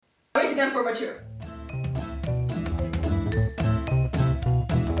rating them for mature.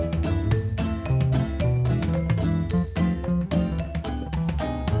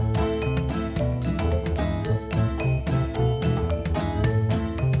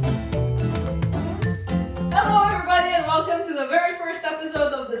 Hello everybody and welcome to the very first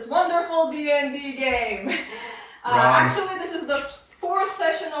episode of this wonderful D&D game. Actually, this is the fourth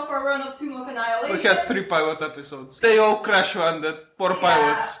session of our run of Tomb of Annihilation. We had 3 pilot episodes. They all crash landed. Poor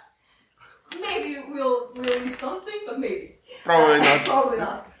pilots. Maybe we'll release something, but maybe. Probably not. Probably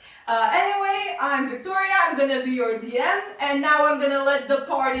not. Anyway, I'm Victoria, I'm gonna be your DM, and now I'm gonna let the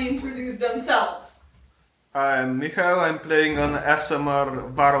party introduce themselves. I'm Michael, I'm playing on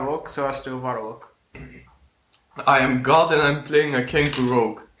SMR Varlock, Celestial Varlock. I am God and I'm playing a Kenku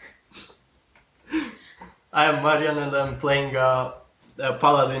Rogue. I am Marian and I'm playing a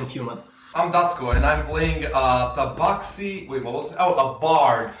Paladin Human. I'm Datsko and I'm playing Tabaxi. Wait, what was it? Oh, a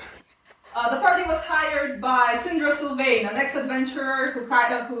Bard. The party was hired by Syndra Sylvain, an ex-adventurer who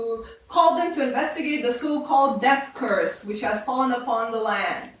called them to investigate the so-called death curse which has fallen upon the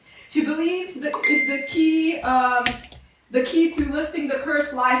land. She believes that the key to lifting the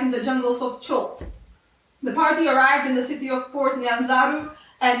curse lies in the jungles of Chult. The party arrived in the city of Port Nyanzaru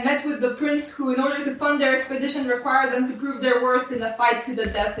and met with the prince who, in order to fund their expedition, required them to prove their worth in a fight to the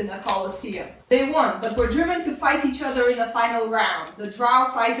death in the Colosseum. They won, but were driven to fight each other in the final round, the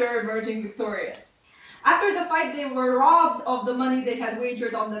drow fighter emerging victorious. After the fight, they were robbed of the money they had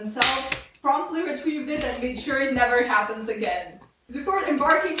wagered on themselves, promptly retrieved it and made sure it never happens again. Before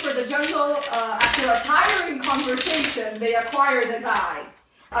embarking for the jungle, after a tiring conversation, they acquired a guide,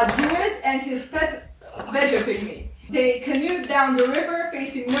 a druid and his pet Vegapygmy. They canoed down the river,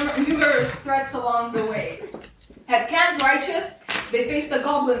 facing numerous threats along the way. At Camp Righteous, they faced a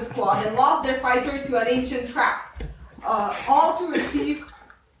goblin squad and lost their fighter to an ancient trap, all to receive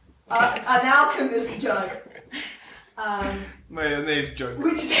an alchemist jug. Mayonnaise jug.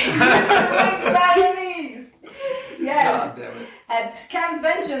 Which they used to make mayonnaise! Yes. God damn it. At Camp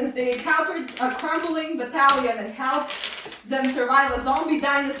Vengeance, they encountered a crumbling battalion and helped them survive a zombie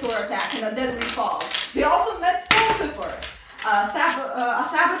dinosaur attack and a deadly fall. They also met Pulsifer, a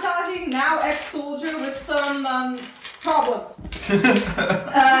sabotaging, now ex-soldier with some problems. Who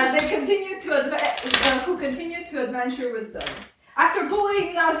continued to adventure with them. After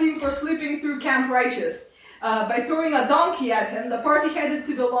bullying Nazim for sleeping through Camp Righteous, by throwing a donkey at him, the party headed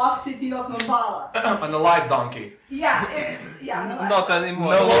to the lost city of Mambala. An alive donkey. Yeah, Not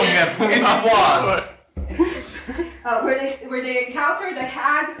anymore. No longer. It was. where they encountered a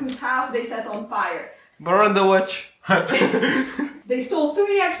hag whose house they set on fire. Burn the witch. They stole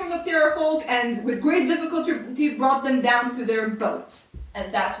 3 eggs from the Terrafolk and with great difficulty brought them down to their boat.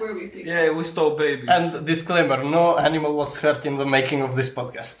 And that's where we picked up. Yeah, we stole babies. And disclaimer, no animal was hurt in the making of this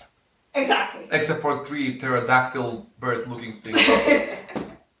podcast. Exactly. Except for 3 pterodactyl bird-looking things.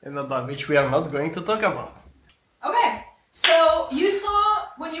 In a dungeon. Which we are not going to talk about. Okay, so you saw,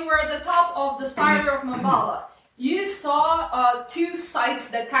 when you were at the top of the spire of Mambala, you saw 2 sites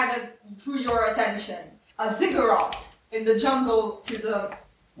that kind of drew your attention. A ziggurat in the jungle to the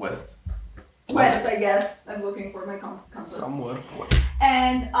West. west, I guess. I'm looking for my compass. Somewhere.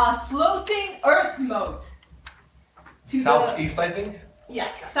 And a floating earth moat. To Southeast, I think?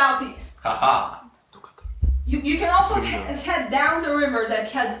 Southeast. Haha. You can also head down the river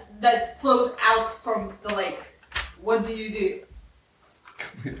that flows out from the lake. What do you do?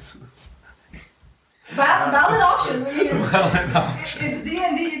 Valid option. I mean, Valid option. It's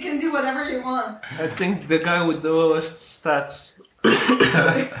D&D. You can do whatever you want. I think the guy with the lowest stats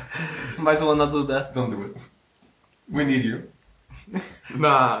might wanna do that. Don't do it. We need you.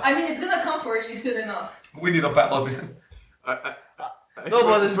 Nah. I mean, it's gonna come for you soon enough. We need a paladin.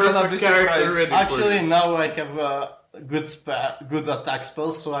 Nobody's gonna be surprised. ready Actually, now I have good attack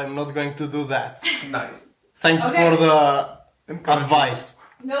spells, so I'm not going to do that. Nice. Thanks Okay. for the advice.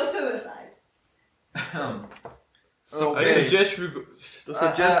 No suicide. So I suggest we go,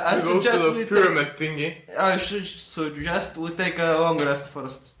 I to suggest the we pyramid thingy. I should suggest we take a long rest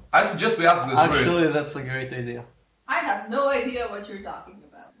first. I suggest we ask the druid. Actually, that's a great idea. I have no idea what you're talking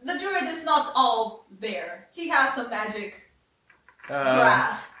about. The druid is not all there. He has some magic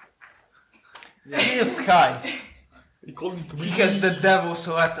grass. He is high. He called it He has the devil's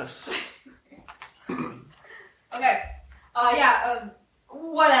lettuce. Okay.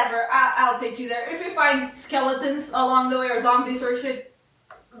 Whatever. I'll take you there. If we find skeletons along the way or zombies or shit,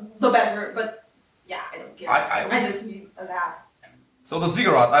 the better. But yeah, I don't care. I just need a nap. So the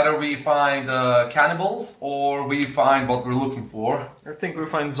ziggurat, either we find cannibals or we find what we're looking for. I think we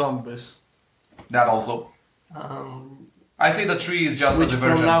find zombies. That also. I see the tree is just Which a from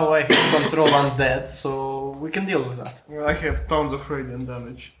diversion. now I have control undead, so we can deal with that. Well, I have tons of radiant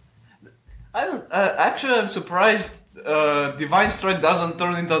damage. I'm surprised Divine Strike doesn't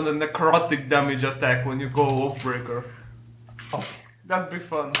turn into the necrotic damage attack when you go Oathbreaker. Oh. That'd be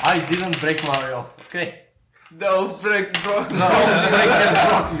fun. I didn't break my oath, okay? The Oathbreak, bro. No, they can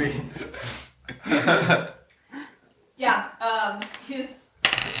block me. Yeah, his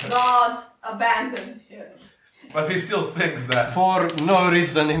god abandoned him. But he still thinks that. For no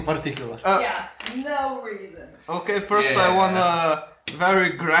reason in particular. Yeah, no reason. Okay, first Yeah. I wanna very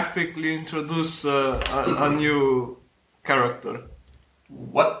graphically introduce a new character.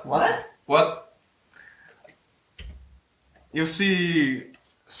 What? What? What? You see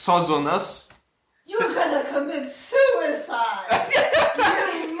Sozonas. You're gonna commit suicide!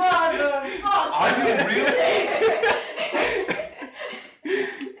 You motherfucker! Are you really?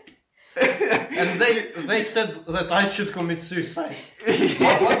 And they said that I should commit suicide.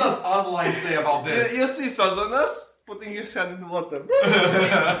 What does online say about this? You see Sozonas putting his hand in water.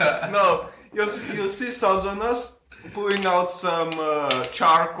 No, you see Sozonas pulling out some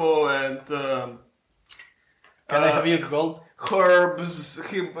charcoal and Can I have your gold? herbs.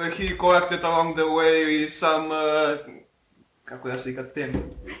 He collected along the way some. Kako ja se Tim.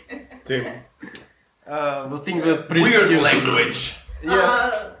 The thing that priests Weird use language.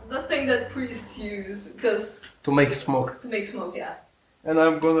 Yes. The thing that priests use, because to make smoke. to make smoke, yeah. And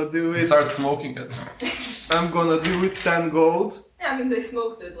I'm gonna do He it. starts smoking it. I'm gonna do it 10 gold. Yeah, I mean, they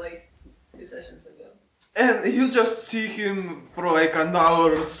smoked it like 2 sessions ago. And you just see him for like an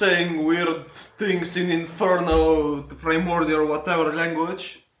hour saying weird things in Inferno, Primordial, whatever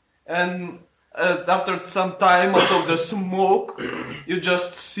language. And after some time, out of the smoke, you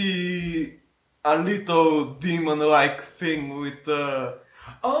just see a little demon-like thing with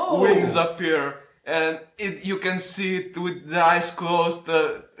wings appear. And you can see it with the eyes closed,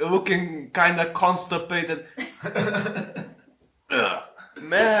 looking kinda constipated. Ugh.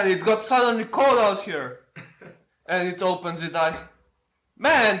 Man, it got suddenly cold out here. And it opens its eyes.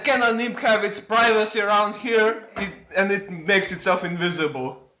 Man, can a nymph have its privacy around here? And it makes itself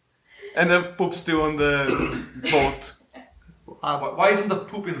invisible. And then poop's still on the boat. Why isn't the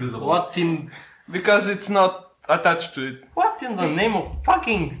poop invisible? What in Because it's not attached to it. what in the name of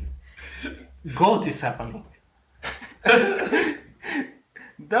fucking God is happening?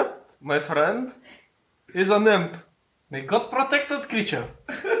 That, my friend, is a nymph. May God protect that creature.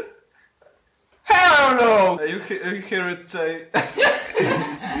 Hell no! You hear it say,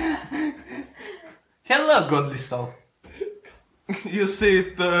 Hello, godly soul. you see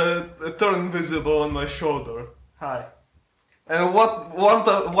it turn invisible on my shoulder. Hi. And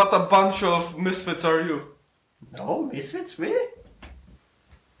what a bunch of misfits are you? No, misfits, we?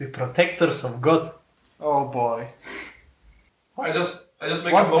 We protectors of God. Oh boy. I just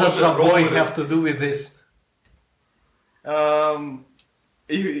make a What motion. does a roll boy with it. have to do with this?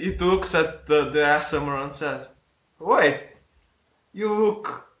 It looks at the ASMR and says, wait, you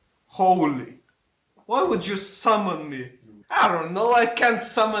look holy. Why would you summon me? I don't know, I can't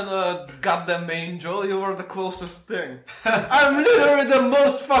summon a goddamn angel, you were the closest thing. I'm literally the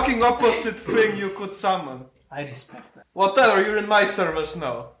most fucking opposite thing you could summon. I respect that. Whatever, you're in my service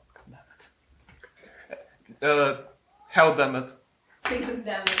now. Hell damn it. Satan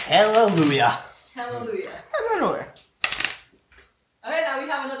damn it. Hallelujah. Hallelujah. Anyway, Okay, now we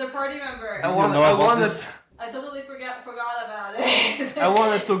have another party member. I know wanted, about this? I totally forgot about it. I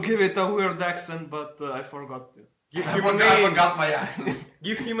wanted to give it a weird accent, but I forgot to. Give I him a forgot, I name. forgot my accent.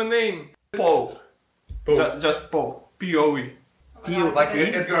 Give him a name. Poe. Poe. Just Poe. P-O-E. Oh my God, Like he's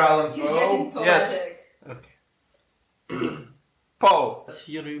getting- Edgar Allan He's getting Poe. poetic. Yes. Okay. Poe. That's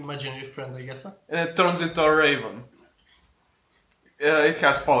your imaginary friend, I guess. Huh? And it turns into a raven. It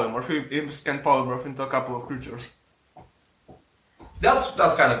has polymorph. It can polymorph into a couple of creatures. That's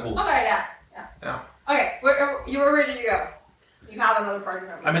kind of cool. Okay, yeah. Yeah. Okay, you were ready to go. You have another party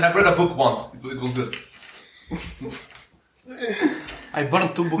member. I mean, I read a book once. It was good. I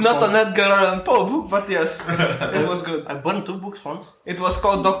burned 2 books Not once. an Edgar Allan Poe book, but yes, it was good. I burned 2 books once. It was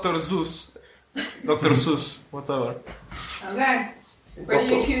called Dr. Zeus. Dr. Seuss, whatever. Okay. Where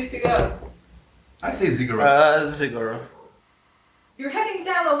do you choose to go? I say Ziggurat. Ziggurat. You're heading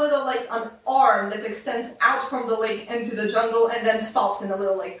down a little, like, an arm that extends out from the lake into the jungle and then stops in a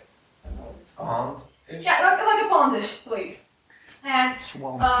little, like, I don't know what it's called. Pond. Yeah, like a pondish place. And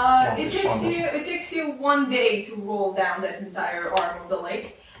Swamp. it takes you 1 day to roll down that entire arm of the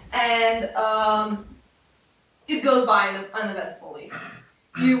lake, and it goes by uneventfully.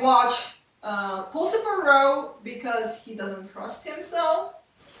 You watch Pulsifer row because he doesn't trust himself.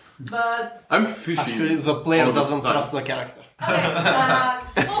 But I'm fishing. Actually, the player all the doesn't time. trust the character. okay,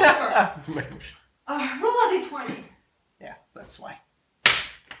 Lucifer, To make him sure. roll a d20. Yeah, that's why.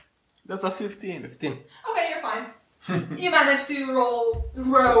 That's a 15. 15. Okay, you're fine. You managed to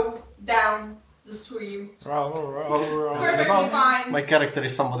row down the stream. Perfectly fine. My character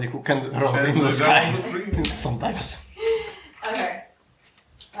is somebody who can roll in Gently the down sky. the stream. Sometimes. Okay.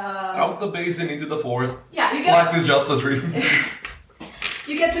 Out the basin into the forest. Yeah, you get Life is just a dream.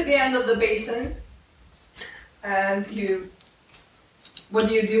 you get to the end of the basin, and you. What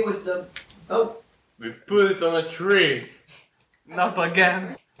do you do with the boat? We put it on a tree. Not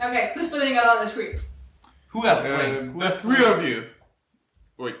again. Okay, who's putting it on the tree? Who has strength? The three of you.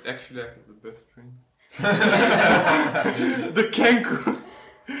 Wait, actually, I have the best train. The Kenku.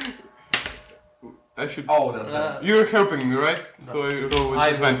 I should. Oh, that's bad. You're helping me, right? So I roll with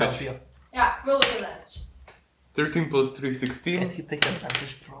I will help advantage. you. Yeah, roll with advantage. 13 plus 3, Can 16. he take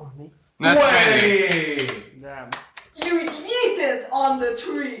advantage from me? Not 20. Damn. You yeet it on the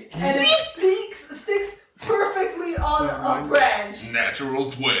tree, and it sticks perfectly on a branch. Natural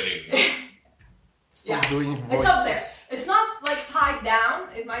 20. Stop Yeah. doing voices. It's up there. It's not like tied down.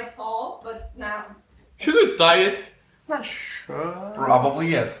 It might fall, but now. Should we tie it? Not sure. Probably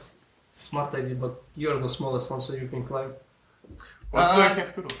yes. Smart idea, but you're the smallest one, so you can climb. What do I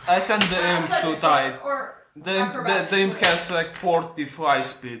have to do? I sent the imp to athletics tie. or The imp has like 40 fly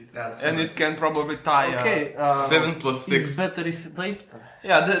speed. That's And it. it can probably tie. Okay, 7 plus 6. it's better if they...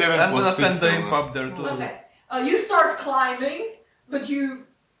 Yeah, 7 I'm plus gonna 6, send the so, imp up there too. Okay. You start climbing, but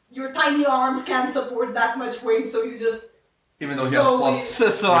your tiny arms can't support that much weight, so you just Even though he has Slowly.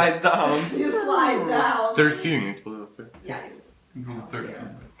 plus. Slide down. you slide down. 13 it was. Yeah. It was 13.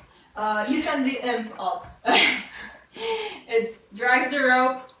 You send the imp up. It drags the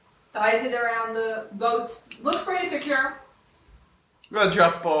rope, ties it around the boat. Looks pretty secure. Good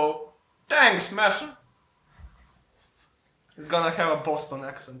job, Paul. Thanks, master. It's gonna have a Boston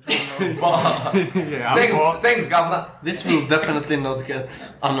accent. You know? Yeah, Thanks, Governor. This will definitely not get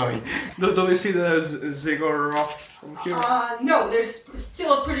annoying. do we see the ziggurat from here? No, there's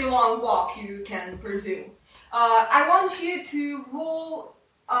still a pretty long walk, you can presume. I want you to roll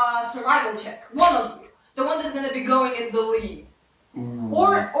a survival check. One of you. The one that's going to be going in the lead.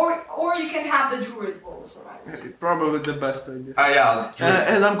 Or you can have the druid roll a survival check. Probably the best idea. Yeah, that's true.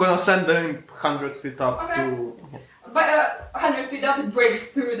 And I'm gonna send the imp 100 feet up Okay. to... But 100 feet up, it breaks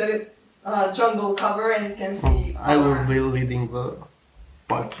through the jungle cover and it can see. I will be leading the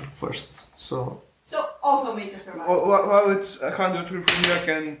part first, so... So also make a survival. While it's 100 feet from here, I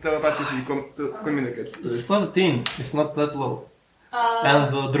can telepathically communicate. with It's it. 13, it's not that low.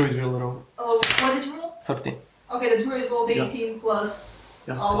 And the druid will roll Oh, what did you roll? 13. Okay, the druid rolled 18 plus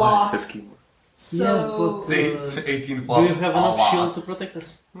Just a lot. keyboard. So, Yeah, 18 plus. do you have a enough lot. shield to protect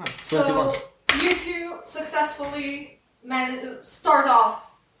us? No, 21. so you two successfully start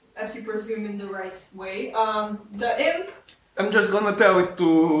off, as you presume, in the right way. The imp. I'm just gonna tell it to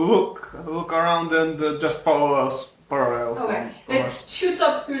look around and just follow us parallel. Okay, from it us. shoots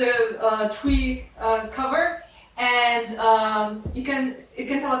up through the tree cover, and it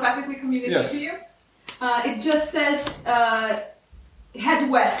can telepathically communicate Yes. to you. It just says head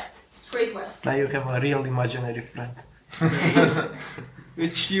west, straight west. Now you have a real imaginary friend.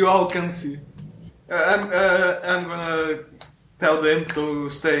 Which you all can see. I'm gonna tell the imp to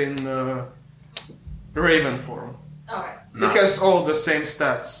stay in raven form. Okay. It has all the same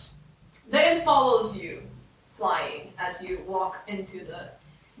stats. The imp follows you, flying as you walk into the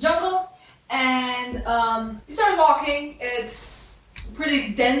jungle, and you start walking. It's pretty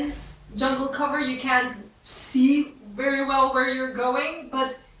dense jungle cover. You can't see very well where you're going,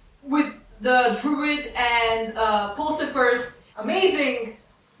 but with the druid and Pulsifer's amazing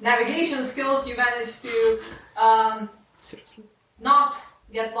navigation skills, you manage to Seriously? not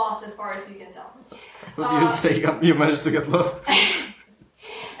get lost as far as you can tell. I thought you'd say you managed to get lost.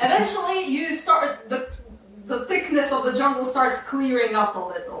 Eventually, you start the thickness of the jungle starts clearing up a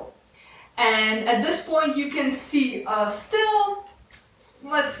little, and at this point, you can see still,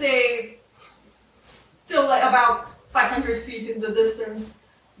 let's say, still like about 500 feet in the distance,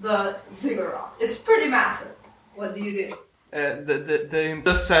 the ziggurat. It's pretty massive. What do you do? The imp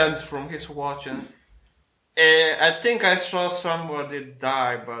descends from his watch and I think I saw somebody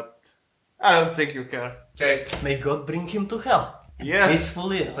die, but I don't think you care. Okay. May God bring him to hell. Yes.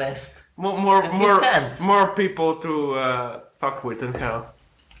 Peacefully rest. More his hands. more people to fuck with in hell.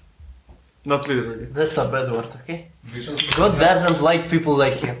 Not literally. That's a bad word, okay? Visions. God doesn't like people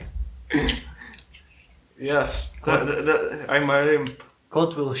like you. Yes. I'm a imp.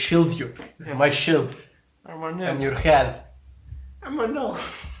 God will shield you. My shield. I'm a And nymph. your hand. I'm a no.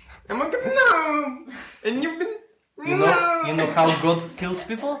 I'm like, no! And you've been... You know how God kills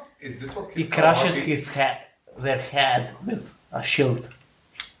people? Is this what He kids call crushes hockey? their head with a shield.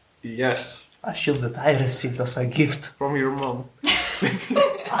 Yes, A shield that I received as a gift. from your mom.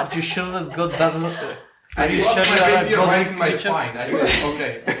 Are you sure that God doesn't... I Are you lost sure my you are a baby godly right in my creature? spine. I guess.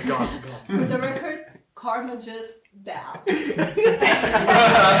 Okay. For the record, Karma just dab.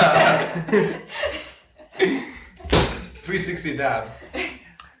 360 dab.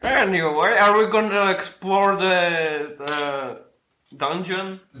 Anyway, are we gonna explore the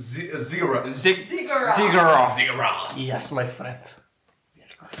dungeon? Zero. Ziggurat. Ziggurat. Ziggurat. Yes, my friend.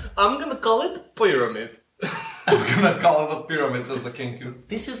 I'm gonna call it pyramid. I'm gonna call it a pyramid, says the king.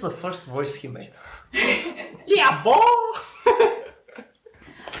 This is the first voice he made. Yeah, boy!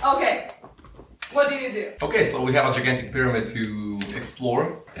 Okay. What do you do? Okay, so we have a gigantic pyramid to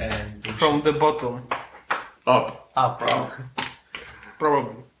explore, and From the bottom, Up. Up.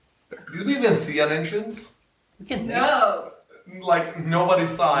 probably. did we even see an entrance? We can make, No. Like nobody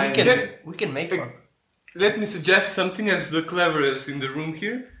saw we anything. can, we can make one. Let me suggest something as the cleverest in the room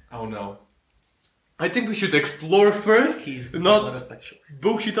here. Oh no. I think we should explore first, He's the not cleverest, actually.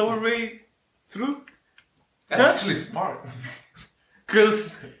 bullshit our way through. That's Huh? actually smart.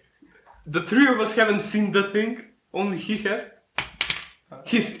 Because the three of us haven't seen the thing, only he has.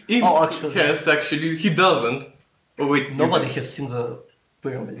 His imp actually. has actually, he doesn't. Oh wait, Nobody has seen the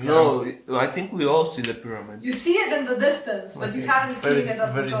pyramid. No, I think we all see the pyramid. You see it in the distance, but you haven't seen Very- it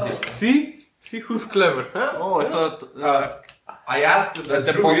up very close. distant. See who's clever, huh? Oh, I thought. I asked the At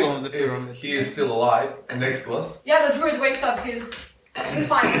the druid bottom of the pyramid. if he is still alive and next to us. Yeah, the druid wakes up. He's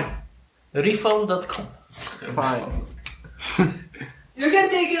fine now. Refund.com. Fine. You can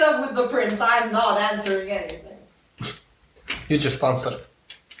take it up with the prince. I'm not answering anything. You just answered.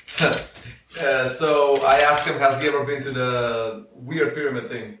 So I asked him, has he ever been to the weird pyramid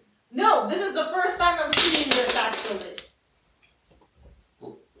thing? No, this is the first time I'm seeing this actually.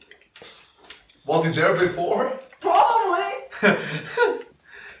 Was he there before? Probably.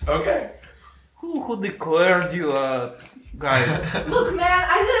 Okay. Who declared you a guide? Look, man,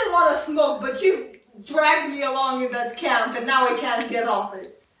 I didn't want to smoke, but you dragged me along in that camp, and now I can't get off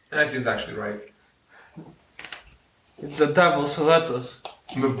it. He's actually right. It's the devil, so let us.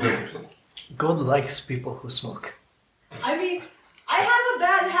 God likes people who smoke. I mean, I had a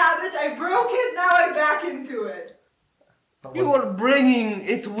bad habit, I broke it, now I'm back into it. You are bringing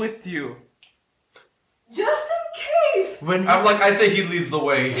it with you. Just in case! When I'm like, I say he leads the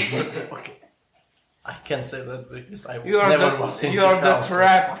way. okay. I can't say that because I You are never was in his house.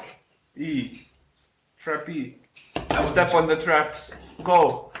 trap E. Trap E. Step on the traps.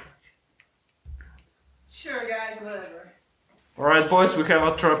 Go. Sure, guys, whatever. Alright, boys, we have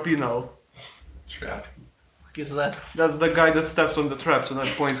a trap E now. Trap. What is that? That's the guy that steps on the traps, and I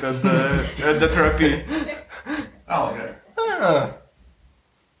point at the trap E. Oh, okay. Ah.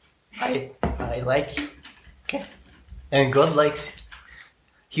 I like you. Okay. And God likes you.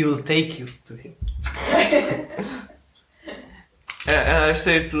 He will take you to him. And I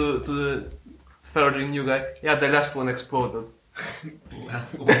say to the fairly new guy, yeah, the last one exploded.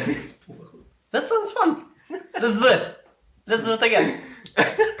 Last one exploded. That sounds fun. Let's do it. Let's do it again.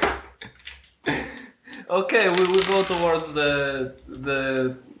 Okay, we go towards the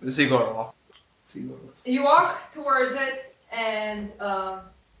ziggurat. You walk towards it, and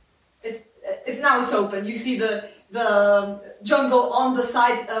it's open. You see the jungle on the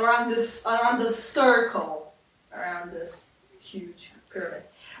side around this circle, around this huge pyramid.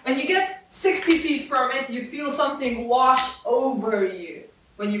 When you get 60 feet from it, you feel something wash over you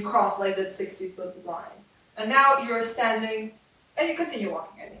when you cross like that 60-foot line. And now you're standing, and you continue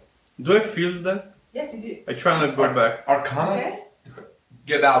walking. I think. Do I feel that? Yes, you do. I try not to go back. Arcana? Okay.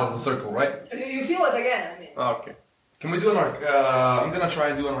 Get out of the circle, right? You feel it again. I mean. Oh, okay. Can we do an I'm gonna try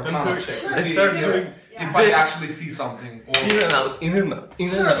and do an Arcana check. Sure, to I see start if, doing Yeah. if I this. actually see something. Or... In and out, in and out, in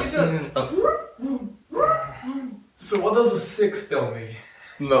and Sure, out, you feel in it. and out. So what does a 6 tell me?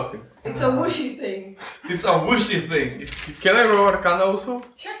 Nothing. It's a whooshy thing. It's a whooshy thing. Can I roll Arcana also?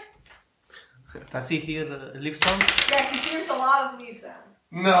 Sure. Does he hear leaf sounds? Yeah, he hears a lot of leaf sounds.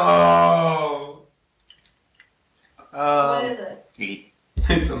 No. What is it?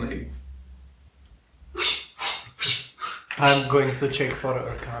 It's an 8. I'm going to check for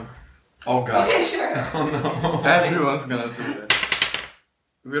Arcana. Oh god. Okay, sure. Oh no. Everyone's gonna do that.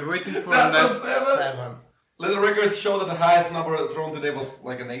 We're waiting for That's a next. 7. Let the records show that the highest number thrown today was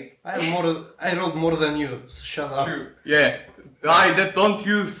like an 8. I rolled more than you, so shut up. True. Yeah. I that don't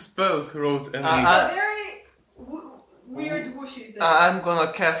use spells wrote and It's a very weird whooshy thing. I'm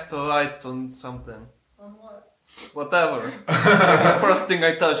gonna cast a light on something. On what? whatever. It's like the first thing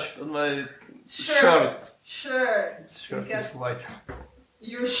I touch on my shirt. Sure. Shirt Okay. is light.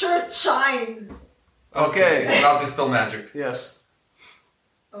 Your shirt shines. Okay. Now dispel magic. Yes.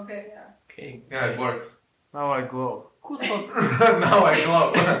 Okay, yeah. Okay. Yeah, it works. Now I glow. Who thought? Now I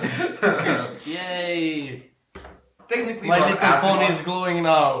glow. Yay! Technically, My not little as pony much. is glowing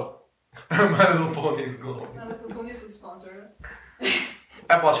now. My little pony is glowing. Now Little Pony is sponsored.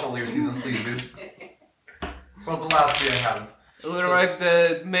 I watched all your seasons, please, dude. Well, the last year I haven't. We're like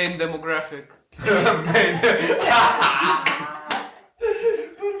the main demographic.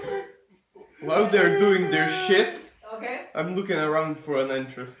 While they're doing their shit, Okay. I'm looking around for an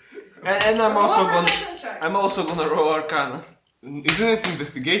entrance. And I'm also Roll a gonna perception check. I'm also gonna roll Arcana. Isn't it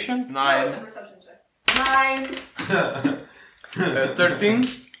investigation? No, it's a 9. perception check. 9. 13?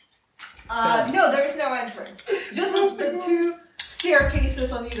 No, there is no entrance. Just the two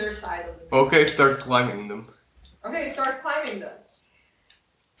staircases on either side of the Okay, start climbing them. Okay, you start climbing them.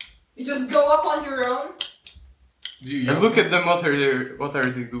 You just go up on your own. And look at them, what are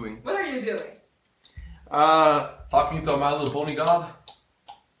they doing? What are you doing? Talking to My Little Pony God?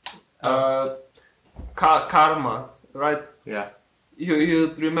 Karma, right? Yeah.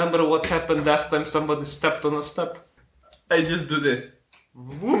 You remember what happened last time somebody stepped on a step? I just do this.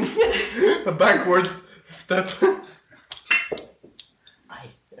 Vroom. A backwards step. I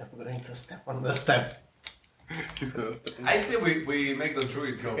am going to step on the step. He's gonna step. I say we make the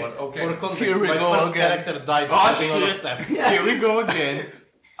druid go, but okay. For context, Here we my go first again. character died Oh, stepping on a shit. step. Here we go again.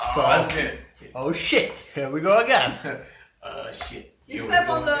 So, Okay. oh shit, here we go again. Shit. You step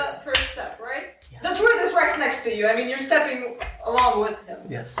on the first step, right? The druid is right next to you. I mean, you're stepping along with him.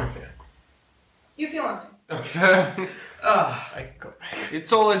 Yes, okay. You feel nothing. Okay. I go back.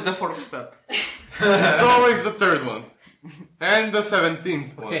 It's always the fourth step. It's always the third one. And the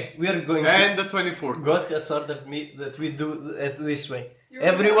 17th one. Okay, we are going to... And the 24th. God has ordered me that we do it this way. You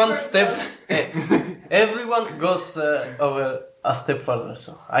Everyone remember steps... everyone goes over a step further.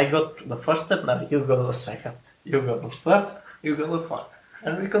 So I got the first step, now you go the second. You go the third, you go the fourth.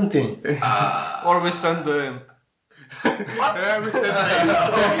 And we continue. Or we send him. Yeah, we send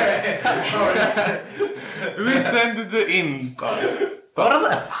we send the in. Or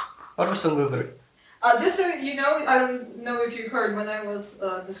that. Or we send the three. Just so you know, I don't know if you heard when I was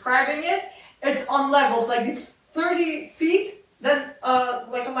describing it. It's on levels, like it's 30 feet, then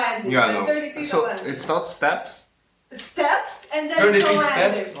like a landing, Yeah, I then know. 30 feet of So landing. it's not steps? Steps and then 30 it's a feet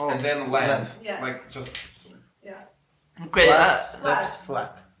landing. steps and then land. Yeah. Like just. Yeah, Okay, Flat steps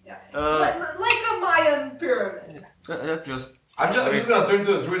flat. yeah. Uh, like a Mayan pyramid. that just... I'm just gonna turn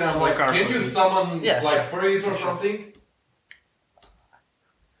to the druid and I'm like, can you summon Yes. like furries or something?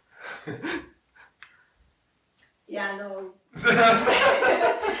 Yeah, no.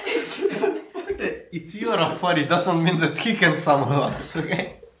 If you are a furry, doesn't mean that he can summon us,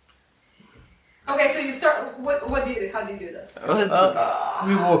 okay? Okay, so you start. What do you do? How do you do this?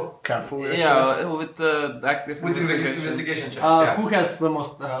 We walk carefully. yeah, with the active With the investigation. investigation checks, yeah. Who has the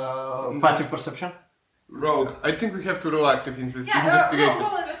most passive perception? Rogue. I think we have to roll active Yeah, investigation.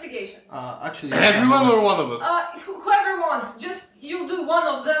 roll investigation. Actually, Everyone or one of us? Whoever wants, just you'll do one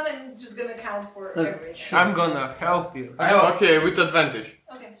of them and just gonna count for everything. I'm gonna help you. Okay, with advantage.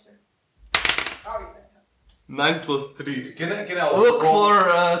 Okay, sure. How are you gonna count? 9 plus 3. Can I also Look roll?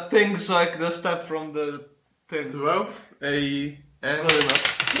 for things like the step from the thing. 12, a, and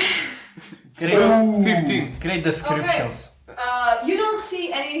Good enough. great, 15. great descriptions. You don't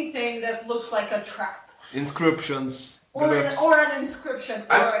see anything that looks like a trap Inscriptions. or glyphs. an inscription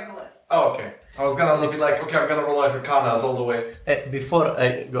or a glyph. Oh, okay. I was gonna be like, okay, I'm gonna roll like Arcanas all the way. Before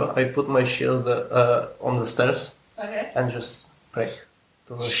I go, I put my shield on the stairs Okay. and just pray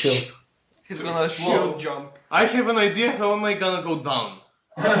to the shield. He's gonna shield jump. I have an idea how am I gonna go down.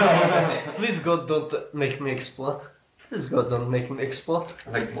 Please God, don't make me explode. Please God, don't make me explode.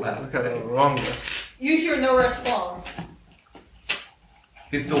 Like blast. Okay, wrongness. You hear no response.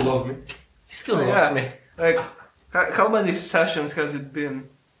 He still loves me. He still Oh, loves yeah. me. Like, how many sessions has it been?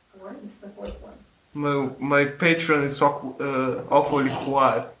 What is the fourth one? My patron is awfully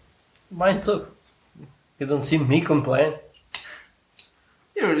quiet. Mine too. You don't see me complain.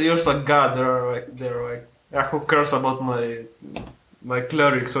 You're a god. They're like, yeah, who cares about my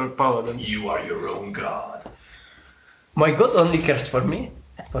clerics or paladins? You are your own god. My God only cares for me,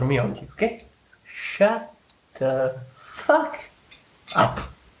 and for me only, okay? Shut the fuck up.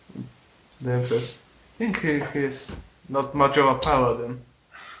 Nemesis. I think he's not much of a paladin.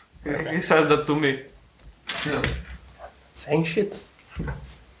 He says that to me. Saying shit.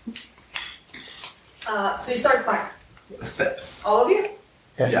 So you start climbing. Steps. All of you?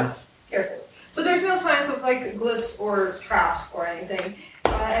 Yeah. Careful. So there's no signs of like glyphs or traps or anything.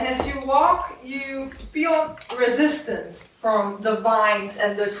 And as you walk, you feel resistance from the vines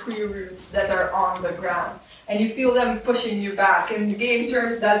and the tree roots that are on the ground. And you feel them pushing you back. In game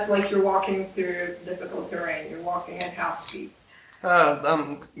terms, that's like you're walking through difficult terrain. You're walking at half speed.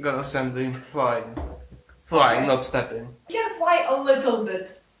 I'm gonna send him flying. Flying, Okay. not stepping. He can fly a little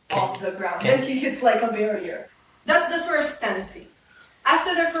bit off the ground. Then he hits like a barrier. That's the first 10 feet.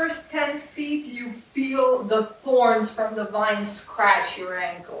 After the first 10 feet, you feel the thorns from the vines scratch your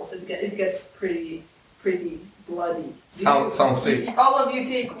ankles. It gets pretty bloody. Sounds safe. All of you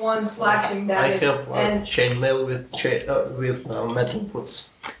take 1 slashing I damage. have and chainmail with metal boots.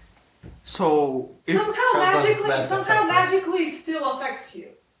 So, if somehow magically it still affects you.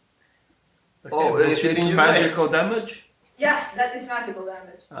 Okay, it's shooting you magical damage? Yes, that is magical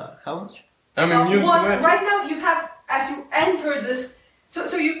damage. How much? I'm immune to magic. Right now you have, as you enter this,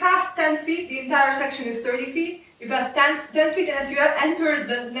 so you pass 10 feet, the entire section is 30 feet, you pass 10 feet, and as you enter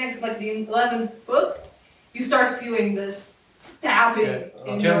the next, like the 11th foot, you start feeling this stabbing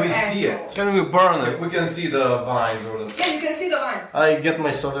in your Can we see ankles. it? Can we burn it? We can see the vines or the. Yeah, you can see the vines. I get my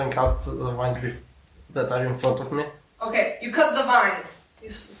sword and cut the vines that are in front of me. Okay, you cut the vines, you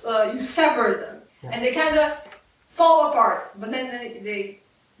sever them, and they kind of fall apart, but then they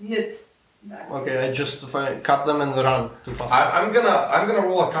knit back. Okay, I just cut them and run to pass. I'm gonna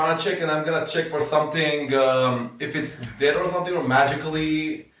roll a Arcana check and I'm gonna check for something if it's dead or something or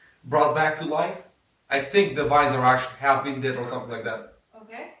magically brought back to life. I think the vines are actually have been dead or something like that.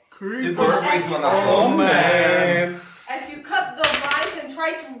 Okay. It looks way too unnatural. Oh man! As you cut the vines and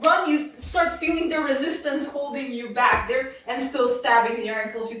try to run, you start feeling the resistance holding you back there and still stabbing in your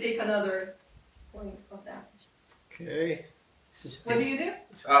ankles. You take another point of damage. Okay. What do you do?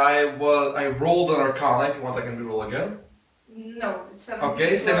 I rolled an Arcana. If you want, I can reroll again. No, it's 17.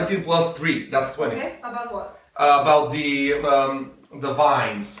 Okay, 17 plus 3. That's 20. Okay, about what? About the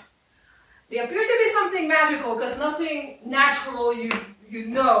vines. They appear to be something magical because nothing natural you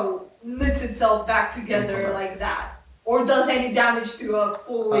know knits itself back together like that. Or does any damage to a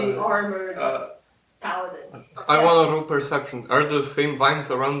fully armored paladin. I Yes. want to roll perception. Are the same vines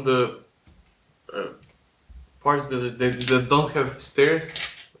around the parts that don't have stairs?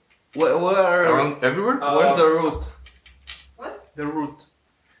 Where Around everywhere? where's the root? What? The root.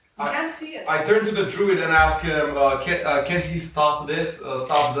 You can't see it. I turn to the druid and ask him, can he stop this?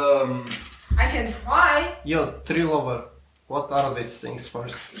 Stop the. I can try. Yo, tree lover. What are these things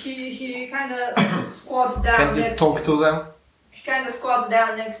first? He kind of squats down Can you next. talk to them? He kind of squats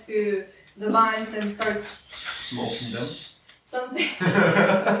down next to the vines and starts Smoking them. something.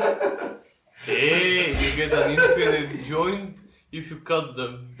 Hey, you get an infinite joint if you cut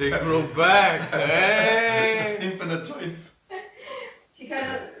them. They grow back. Hey! Infinite joints.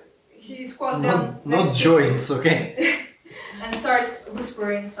 He squats down Not next to joints, okay? and starts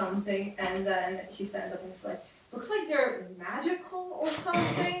whispering something, and then he stands up and he's like, "Looks like they're magical or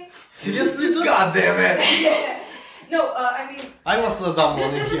something." Seriously, dude? God damn it! No, I mean, I was the dumb one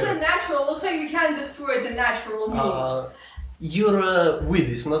in this is a here. natural. Looks like you can't destroy the natural means. Your weed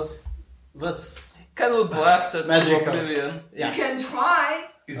is not. That's. Can we blast it to Magical. oblivion? You can try.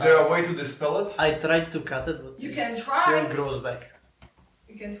 Is there a way to dispel it? I tried to cut it, but You it can try. still grows back.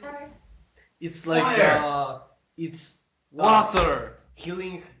 You can try. It's like Fire. it's Water!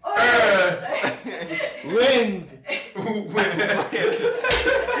 healing. Wind!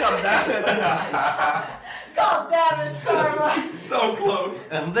 God damn it, Karma! So close.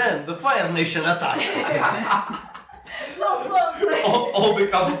 And then the Fire Nation attack. So close. All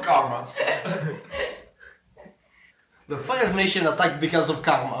because of karma. The Fire Nation attacked because of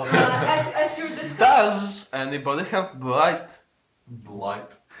karma. Okay? As you're discussing. Does anybody have blight?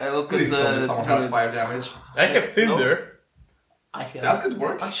 Blight. I look at Please tell me the someone has druid. fire damage. I have Tinder. I have. That could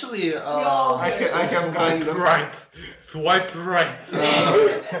work. Actually, all I have kind of. Right. Swipe right.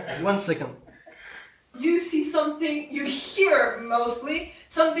 1 second. You see something, you hear mostly,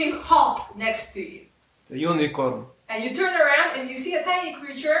 something hop next to you. The unicorn. And you turn around and you see a tiny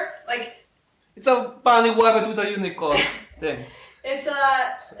creature, like, It's a bunny rabbit with a unicorn. Thing. it's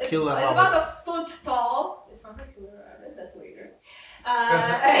Killer about rabbit. a foot tall. It's not a killer rabbit, that's later.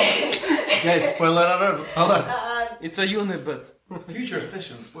 Guys, spoiler alert. It's a unibet. Future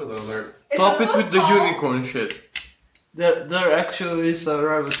session, spoiler alert. It's Stop a it foot with the tall. unicorn shit. There actually is a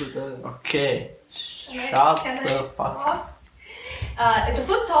rabbit with a. Okay. Can Shut I the fuck up. walk? It's a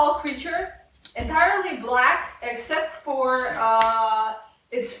foot tall creature, entirely black except for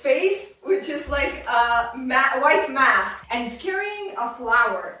its face, which is like a white mask, and it's carrying a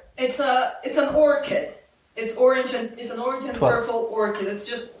flower. It's an orchid. It's orange and it's an orange and What? purple orchid. It's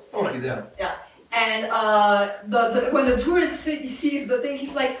just Orchid, yeah. Yeah. And when the druid sees the thing,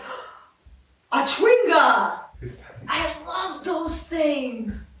 he's like, a Chwinga! I love those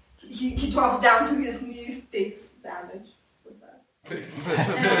things! He drops down to his knees, takes damage with that.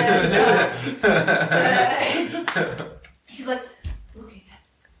 And, he's like, looking at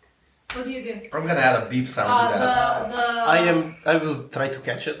it. What do you do? I'm gonna add a beep sound to that. I will try to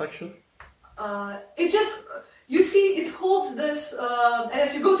catch it actually. It just, you see, it holds this, and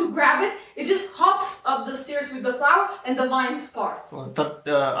as you go to grab it, it just hops up the stairs with the flower, and the vines part.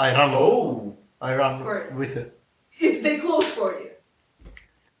 I run. Oh! I run For it. with it. They close for you.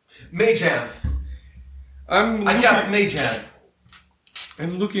 Mage Hand. I cast Mage Hand.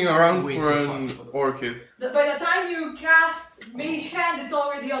 I'm looking around Way for too an fast for that. orchid. By the time you cast Mage Hand, it's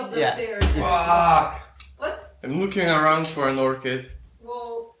already up the Yeah. stairs. Fuck! What? I'm looking around for an orchid.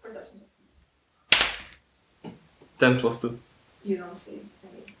 Roll perception. 10 plus 2. You don't see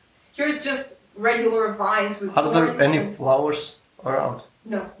any. Here it's just regular vines with Are there thorns any and- flowers around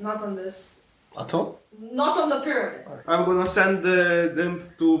No, not on this. at all? Not on the pyramid. I'm gonna send the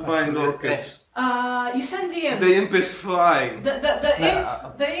imp to find Actually, orchids. You send the imp. The imp is flying. The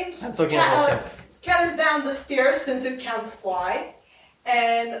imp I'm talking about him. scatters down the stairs since it can't fly,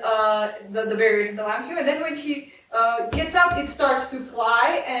 and the barrier isn't allowing him. And then when he gets out, it starts to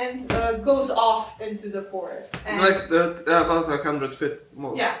fly and goes off into the forest. And Like about 100 feet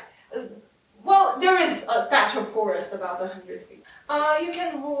more. yeah, well, there is a patch of forest about 100 feet. You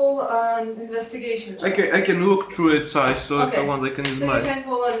can roll an investigation. check. I can look through its eyes, so if I Okay. want, I can use So you mine. can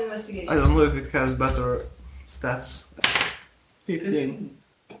roll an investigation. I don't know if it has better stats. 15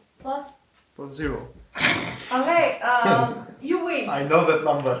 Plus. plus 0. Okay. You wait. I know that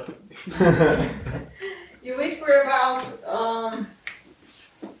number. You wait for about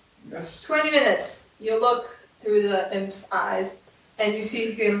Yes. 20 minutes. You look through the imp's eyes, and you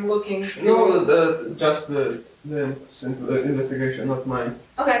see him looking through. No, just the imp's investigation, not mine.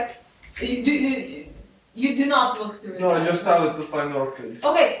 Okay. You do not look through it. No, I just have it to find orchids.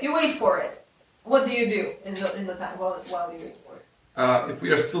 Okay, you wait for it. What do you do in the time while you wait for it? If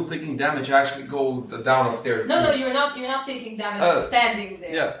we are still taking damage, I actually go down a stair. No, you're not taking damage standing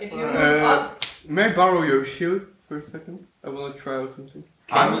there. yeah. If you move up, May I borrow your shield for a second? I want to try out something.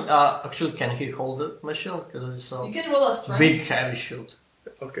 Actually, can he hold it, my shield? Because it's you a can roll a strength. big, heavy shield.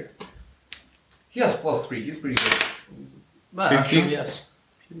 Okay. He has +3, he's pretty good. But 15? actually, yes.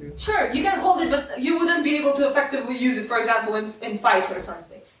 Sure, you can hold it, but you wouldn't be able to effectively use it, for example, in fights or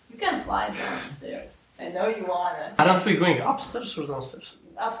something. You can slide downstairs. I know you wanna. Aren't we going upstairs or downstairs?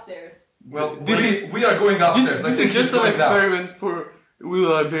 Upstairs. Well, This we are going upstairs. I This think is just he's an going down. experiment for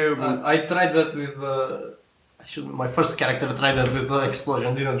will I be able. I tried that with my first character tried that with the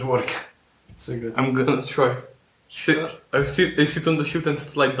explosion, didn't work. So good. I'm gonna try. Sure. I sit on the chute and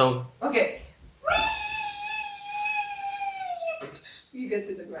slide down. Okay. You get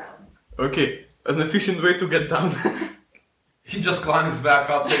to the ground. Okay, an efficient way to get down. He just climbs back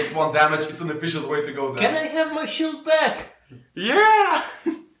up, takes 1 damage. It's an efficient way to go down. Can I have my shield back? Yeah!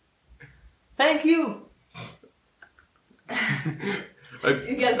 Thank you.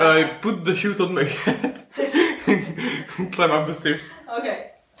 You get I back. put the chute on my head and climb up the stairs. Okay.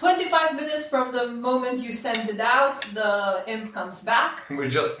 25 minutes from the moment you send it out, the imp comes back. We're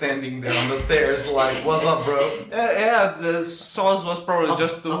just standing there on the stairs, like, what's up, bro? Yeah, the sauce was probably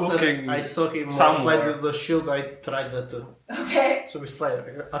just After looking. I saw him somewhere. slide with the shield, I tried that too. Okay. So we slide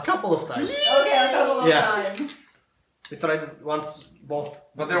a couple of times. Okay, a couple of Yeah. times. We tried it once, both.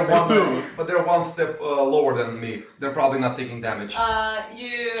 But they're one step lower than me. They're probably not taking damage.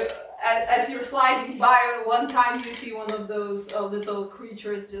 As you're sliding by, one time you see one of those little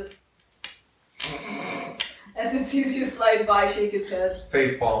creatures just. As it sees you slide by, shake its head,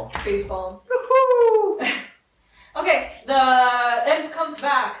 Facepalm. facepalm. Okay, the imp comes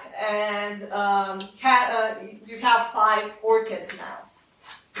back, and you have 5 orchids now.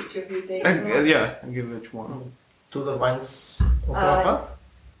 Each of you takes one. Yeah, I give each one. To the vines open Uh, a path.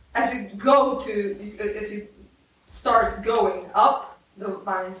 As you start going up, the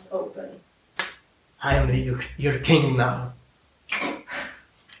vines open. I am your king now.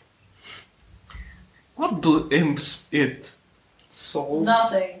 What do imps eat? Souls.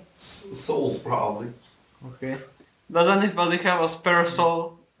 Nothing. Souls, probably. Okay. Does anybody have a spare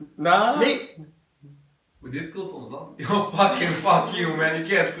soul? Nah. Me. We did kill some zombies. Oh, fuck you, man. You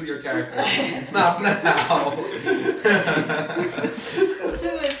can't kill your character. Not now.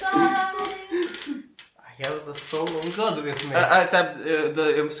 Suicide! I have the soul of God with me. I tapped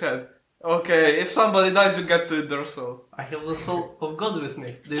the imp's head. Okay, if somebody dies, you get to eat their soul. I have the soul of God with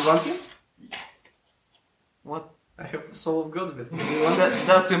me. Do you want it? What? I have the soul of God with me. Well,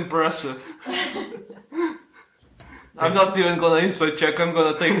 that's impressive. I'm not even gonna insight check, I'm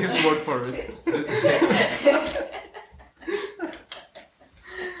gonna take his word for it.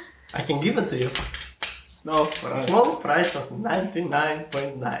 I can give it to you. No, For a small price of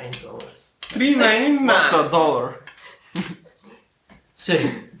 $99.9. $3.99. What's a dollar?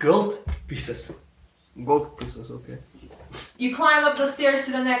 Say, gold pieces. Gold pieces, okay. You climb up the stairs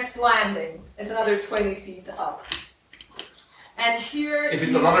to the next landing. It's another 20 feet up. And here. If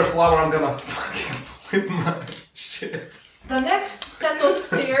it's you- another flower, I'm gonna fucking flip my shit. The next set of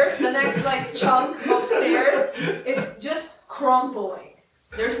stairs, the next like chunk of stairs, it's just crumbling.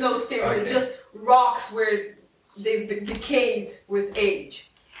 There's no stairs, it's Okay. just rocks where they've decayed with age.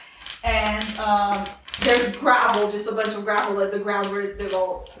 And there's gravel, just a bunch of gravel at the ground where they're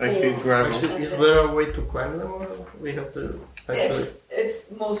all. I hate old. gravel. Actually, is there a way to climb them or we have to actually... It's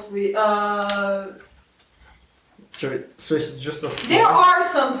mostly. So it's just a There slide? are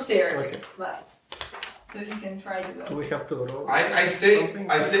some stairs Okay. left, so you can try to Do go. we have to roll? I say something?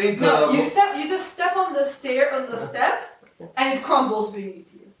 the No, you just step on the stair on the step, and it crumbles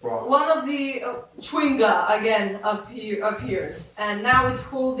beneath you. Bro. One of the Chwinga again appears, and now it's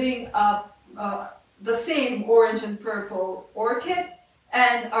holding up the same orange and purple orchid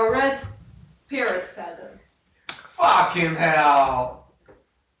and a red parrot feather. Fucking hell!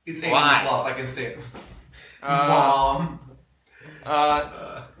 It's 80 Why? plus, I can see it. Uh, Mom.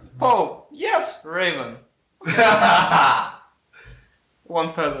 oh, yes, raven. One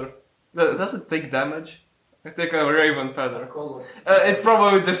feather. Does it take damage? I take a raven feather. It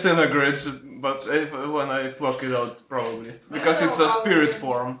probably disintegrates, but when I pluck it out, probably. Because it's a spirit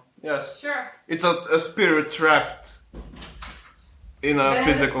form. Yes. Sure. It's a spirit trapped in a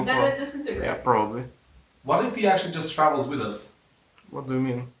physical then form. it disintegrates. Yeah, probably. What if he actually just travels with us? What do you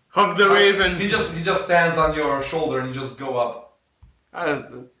mean? Hug the raven. He just stands on your shoulder and you just go up.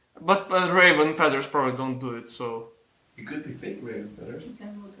 But raven feathers probably don't do it, so... It could be fake raven feathers. You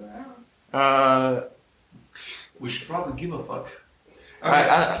can look around. We should probably give a fuck.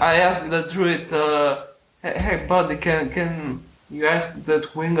 I asked the druid, hey buddy, can you ask that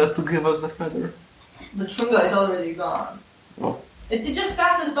Winga to give us the feather? The Chwinga is already gone. Oh. It just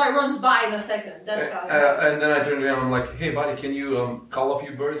passes by, runs by in a second. That's how it happens. And then I turn around and I'm like, hey buddy, can you call a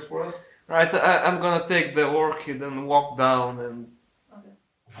few birds for us? Right, I'm gonna take the orchid and walk down and...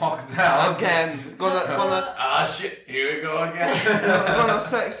 Walk down. Again, gonna Ah shit, here we go again. gonna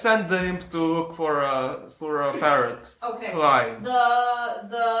send the imp to look for a parrot Okay. flying.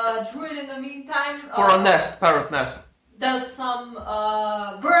 The druid in the meantime For a nest, parrot nest. does some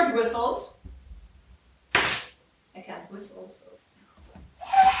bird whistles. I can't whistle, so.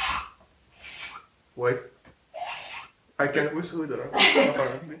 Wait. I can't whistle either,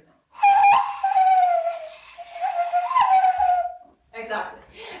 apparently. Exactly.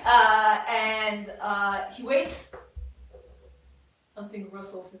 And he waits. Something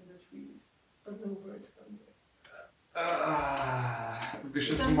rustles in the trees, but no birds come near.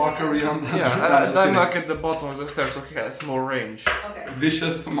 Vicious Something- mockery on the Yeah, I'm just I'm kidding. like at the bottom of the stairs, so he has more range. Okay.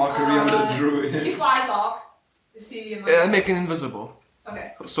 Vicious mockery on the He druid. flies off. You see him. Make him invisible,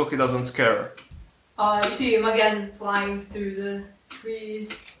 Okay. so he doesn't scare her. You see him again flying through the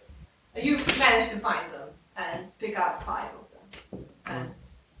trees. You've managed to find them and pick out 5 of them. And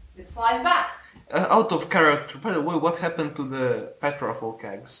it flies back. Out of character, by the way, what happened to the Petrafol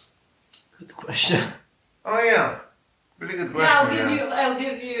kegs? Good question. Oh yeah. Really good question. Yeah, I'll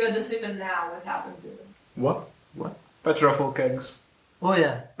give you a decision now what happened to them. What? Petrafol kegs. Oh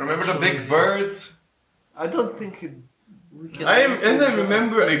yeah. Remember the big birds? I don't think it... We can As I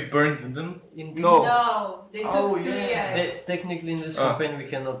remember, I burned them. In No. No, they took Oh, 3 yeah. eggs. Technically, in this Ah. campaign, we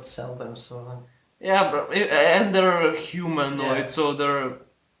cannot sell them, so... Yeah, but, and they're humanoid, Yeah. so they're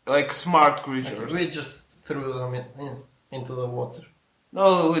like smart creatures. We just threw them into the water.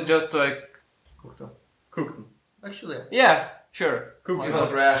 No, we just like... Cooked them. Cooked them. Actually, Yeah, sure. Cooked Give them.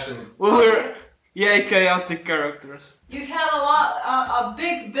 us rations. We were... Yay, chaotic characters. You had a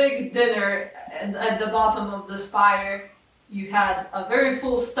big dinner at the bottom of the spire. You had a very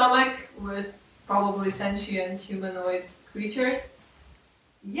full stomach with probably sentient humanoid creatures.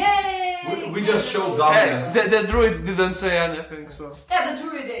 Yay! We just showed Hey, dominance. the druid didn't say anything, so... Yeah, the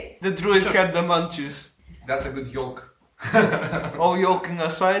druid ate. The druid had the munchies. That's a good yolk. All joking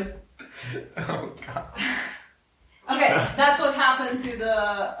aside. Oh god. Okay, that's what happened to the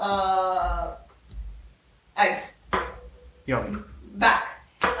eggs. Young. Back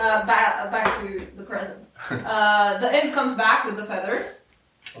to the present. The imp comes back with the feathers.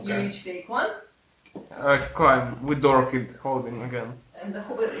 You Okay. each take one. Climb with the orchid holding again. And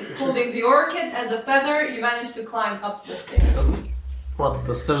holding the orchid and the feather, you manage to climb up the stairs. What,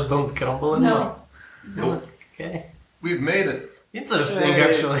 the stairs don't crumble anymore? No. Nope. Okay. We've made it. Interesting, Hey.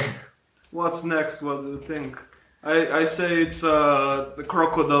 actually. What's next? What do you think? I say it's the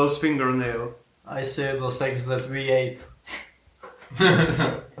crocodile's fingernail. I say those eggs that we ate.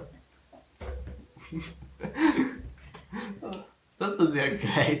 That would be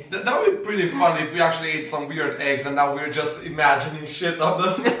great. That would be pretty fun if we actually ate some weird eggs and now we're just imagining shit of the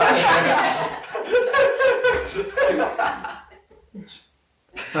sky.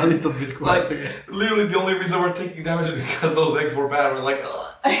 A little bit quiet Like, again. literally the only reason we're taking damage is because those eggs were bad. We're like,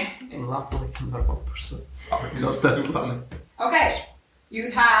 ugh. Not like a normal person. Sorry, Not it's that stupid. fun. Okay,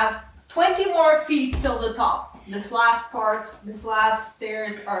 you have 20 more feet till the top. This last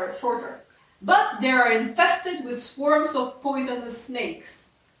stairs are shorter. But they are infested with swarms of poisonous snakes.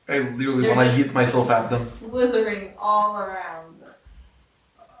 I literally They're want to just hit myself at them. slithering all around.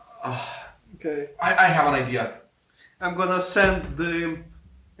 Okay. I have an idea. I'm gonna send the imp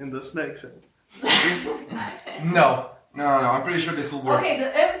in the snake's head. No, I'm pretty sure this will work. Okay, the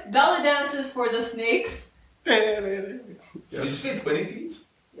imp belly dances for the snakes. Did you say 20 feet?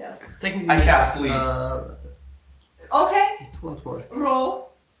 Yes. Technically, I cast sleep. Okay, It won't work.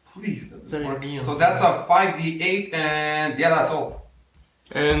 roll. Please, let this Very work. neon. So that's a 5d8 and yeah, that's all.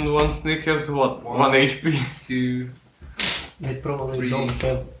 And one snake has what? 1 HP. 2, They probably 3, don't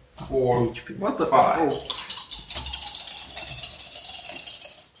have 4, HP. What the? 5. Oh.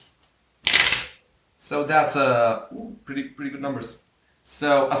 So that's pretty good numbers.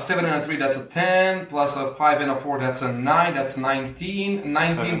 So a 7 and a 3, that's a 10, plus a 5 and a 4, that's a 9, that's 19.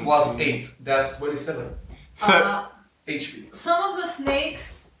 19 plus 8, that's 27 So, HP. Some of the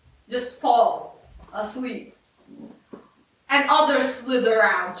snakes just fall asleep. And others slither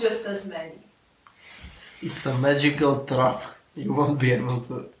out just as many. It's a magical trap. You won't be able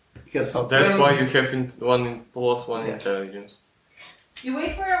to get out. that's why you have one plus one Yeah. intelligence. You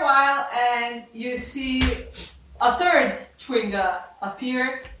wait for a while and you see a third Chwinga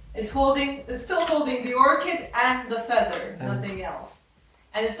appear. It's still holding the orchid and the feather, nothing else.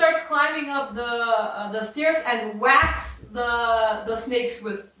 And it starts climbing up the stairs and whacks the snakes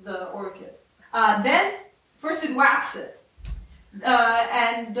with the orchid. Then, first it whacks it.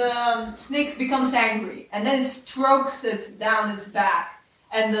 And the snake becomes angry. And then it strokes it down its back.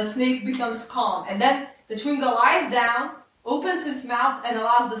 And the snake becomes calm. And then the Chwinga lies down, opens its mouth, and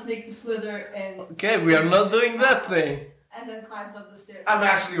allows the snake to slither in. Okay, we are not doing that thing. And then climbs up the stairs. I'm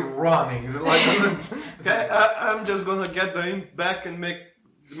actually running. Like, Okay, I'm just gonna get the imp back and make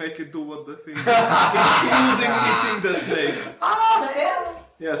it do what the thing, including eating the snake. The imp.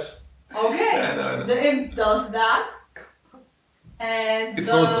 Yes. Okay. I know. The imp does that. And It's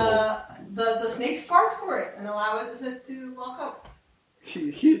noticeable. the snakes part for it and allows it to walk up.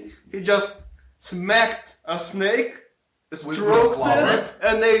 He just smacked a snake, With stroked flower? it,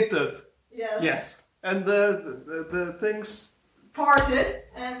 and ate it. Yes. And the things. Parted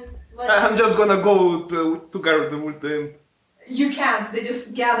and I'm just gonna go together with the imp. You can't. They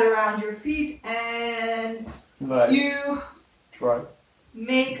just gather around your feet and you Try.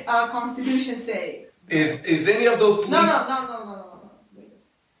 make a constitution save. is any of those No. sleep- Wait a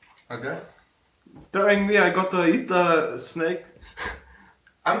second. Okay. During me, I got to eat a snake.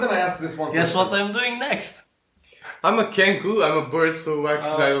 I'm gonna ask this one Guess question. what I'm doing next? I'm a kangaroo, I'm a bird, so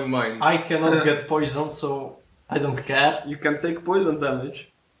actually I don't mind. I cannot get poisoned, so I don't care. You can take poison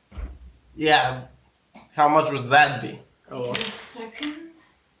damage. Yeah. How much would that be? Oh. Wait a second.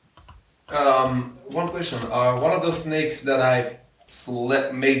 One question. One of those snakes that I've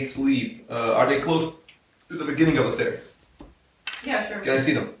made sleep, are they close to the beginning of the stairs? Yeah, sure. Can I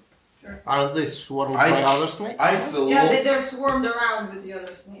see them? Aren't they swarmed I- by other snakes? I slow. Yeah, they're swarmed around with the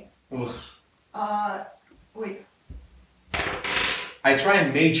other snakes. Ugh. Wait. I try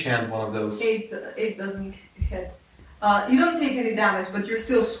and mage hand one of those. Eight doesn't hit. You don't take any damage, but you're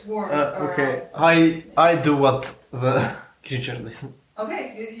still swarmed Okay. around. I do what the creature did. Okay,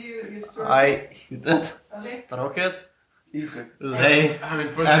 you stroke. I hit it, Okay. stroke it, lay, I mean,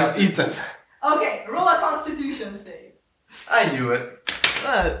 first you and have to- eat it. Okay, roll a Constitution save. I knew it.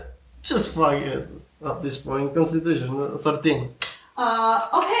 Just fuck it. At this point, Constitution 13.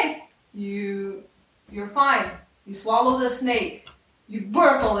 Okay, you're fine. You swallow the snake. You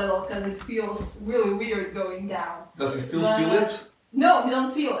burp a little because it feels really weird going down. Does he still But- feel it? No, you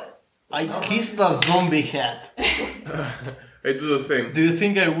don't feel it. I kissed a zombie head. I do the same. Do you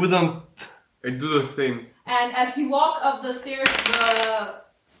think I wouldn't? I do the same. And as you walk up the stairs, the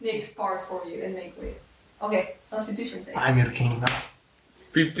snakes part for you and make way. Okay, Constitution save. I'm your king now.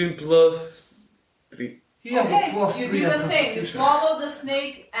 15 plus 3. He has a Okay, plus you 3 do at the same. You Constitution. swallow the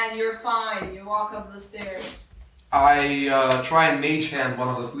snake and you're fine. You walk up the stairs. I try and mage hand one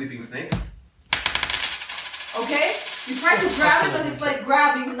of the sleeping snakes. Okay? You try to grab it, but it's like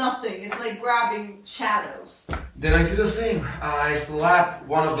grabbing nothing. It's like grabbing shadows. Then I do the same. I slap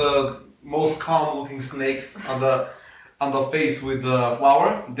one of the most calm-looking snakes on the face with the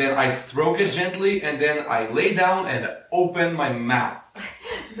flower. Then I stroke it gently, and then I lay down and open my mouth.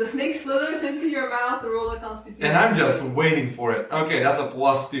 The snake slithers into your mouth. Roll a constitution. And I'm just waiting for it. Okay, that's a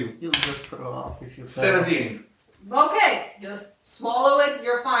plus 2. You'll just throw up if you fail. 17. Okay, just swallow it.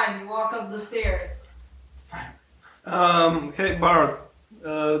 You're fine. You walk up the stairs. Hey Bard,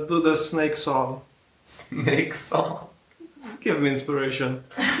 do the snake song. Snake song. Give me inspiration.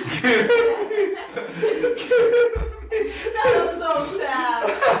 That was so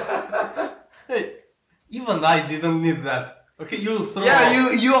sad. Hey, even I didn't need that. Okay, you'll throw Yeah,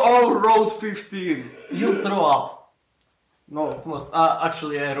 up. you all rolled 15. You'll throw up. No, it must.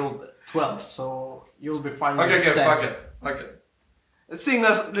 Actually, I rolled 12, so you'll be fine. Okay, with okay, 10. fuck it. Okay. Sing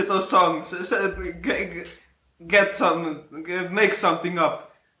a little song. Get some. Make something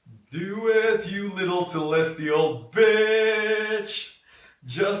up. Do it, you little celestial bitch.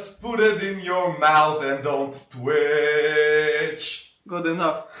 Just put it in your mouth and don't twitch. Good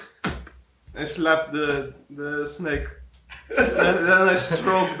enough. I slap the snake. then I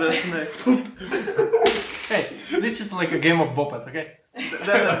stroke the snake. Hey, this is like a game of Boppet, okay?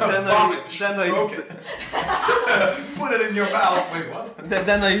 Vomit. Stroke it. Put it in your mouth. Wait, what?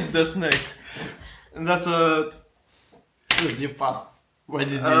 Then I eat the snake. And that's a Good, you passed. Why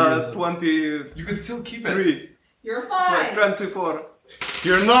did you use it? 23. You could still keep it. You're fine. 24.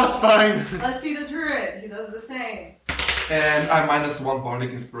 You're not fine. Let's see the druid. He does the same. And I minus 1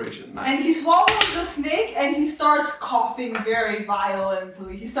 bardic inspiration. Nice. And he swallows the snake and he starts coughing very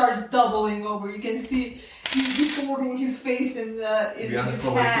violently. He starts doubling over. You can see he's holding his face in be his honest,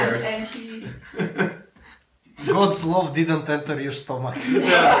 nobody hands cares. and he God's love didn't enter your stomach.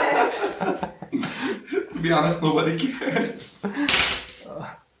 To be honest, nobody cares.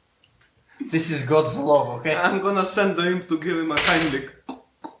 This is God's love, okay? I'm gonna send him to give him a Heimlich.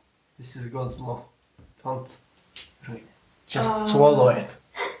 This is God's love. Don't drink. Just swallow it.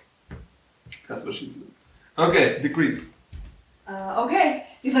 That's what she said. Okay, decrease. okay.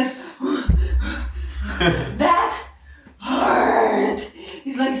 He's like that hurt.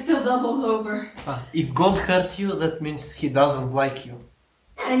 He's like still doubled over. If God hurt you, that means He doesn't like you.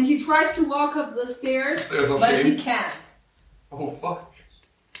 And he tries to walk up the stairs, Stairs of but he shame. can't. Oh fuck.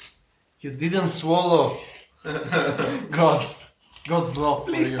 You didn't swallow God's love.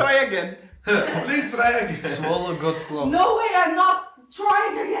 for Please you. try again. Please try again. Swallow God's love. No way, I'm not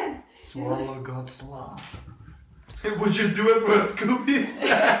trying again. Swallow God's love. Would you do it for a Scooby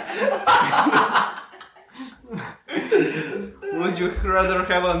snack? Would you rather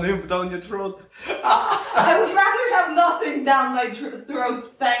have a nymph down your throat? I would rather have nothing down my throat.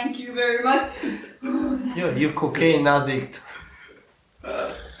 Thank you very much. You cocaine addict.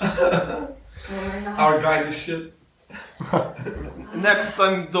 Our guy is shit. Next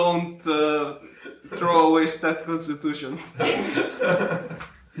time, don't throw away stat constitution.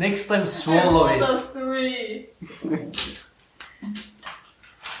 Next time, swallow I it. rolled a 3.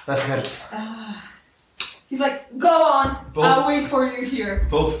 That hurts. He's like, go on. Both. I'll wait for you here.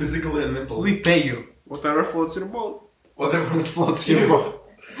 Both physically and mentally. We pay you. Whatever floats your boat. Whatever Floats your boat.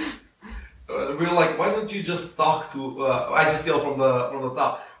 We were like, why don't you just talk to? I just yell from the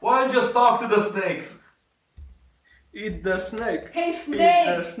top. Why don't you just talk to the snakes? Eat the snake. Hey, Eat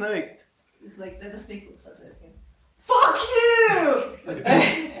snake. the snake. He's like, there's a snake looks up to his game. Fuck you!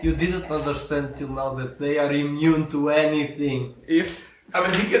 You didn't understand till now that they are immune to anything. If I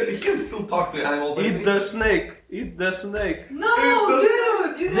mean, he can still talk to animals. I eat think. the snake. Eat the snake. No,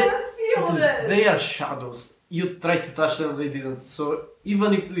 dude, you didn't feel Dude, this. they are shadows. You tried to touch them, they didn't. So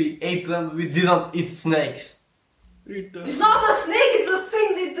even if we ate them, we didn't eat snakes. Eat the It's not a snake, it's a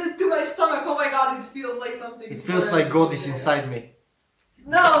thing they did to my stomach. Oh my god, it feels like something. It feels like God is inside me.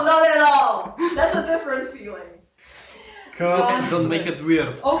 No, not at all. That's a different feeling. God, don't make it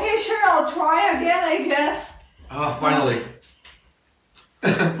weird. Okay, sure, I'll try again, I guess. Ah, finally.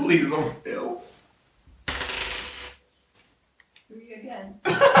 Please don't fail. 3 again.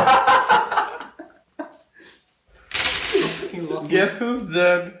 Guess who's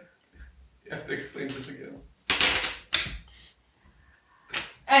dead? You have to explain this again.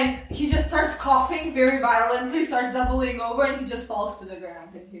 And he just starts coughing very violently, starts doubling over, and he just falls to the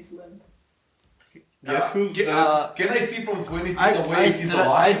ground in his limp. Guess who's Can, dead? can I see from 20 feet away if he's I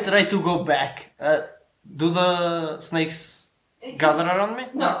alive? try to go back. Do the snakes gather around me?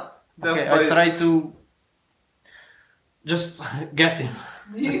 No. Death Okay, by I try to just get him.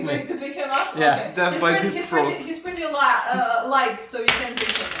 You need to pick him up? Yeah. Okay. Death He's by pretty, deep he's throat. pretty, he's pretty light, so you can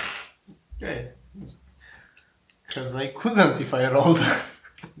pick him up. Okay. Because I couldn't if I rolled.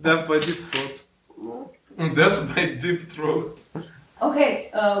 Death by deep throat. That's my deep throat. Okay,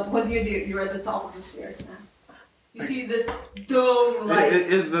 what do? You're at the top of the stairs now. You see this dome-like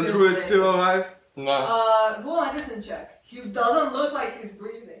Is the druid building. still alive? No. Roll a medicine check. He doesn't look like he's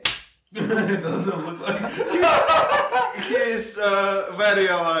breathing. It doesn't look like. He is very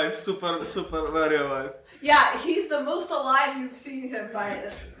alive. Super very alive. Yeah, he's the most alive you've seen him by.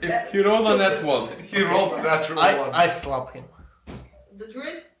 He rolled on that one. He rolled a natural one. I slap him. The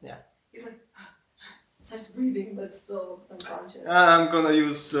druid? Yeah. He's like, starts breathing, but still unconscious. I'm gonna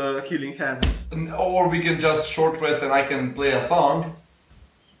use healing hands. Or we can just short rest and I can play a song.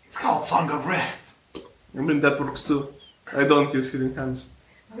 It's called Song of Rest. I mean that works too. I don't use healing hands.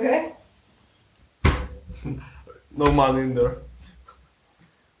 Okay? No money in there.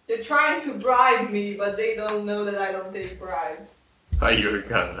 They're trying to bribe me, but they don't know that I don't take bribes. Are you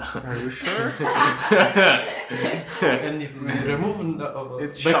gonna? Are you sure? And if we remove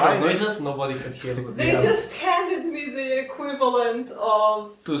It's background shiny. noises, nobody can hear what They just handed me the equivalent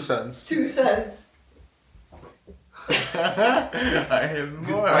of 2 cents. 2 cents. I have Good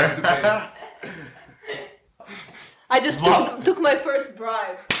more. price to pay. I just took my first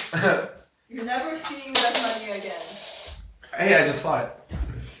bribe. You're never seeing that money again. Hey, I just saw it.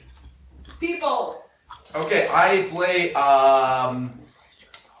 People, Okay, I play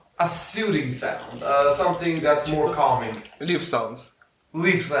a soothing sound, something that's more calming. Leaf sounds.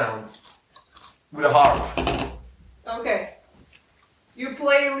 Leaf sounds with a harp. okay. You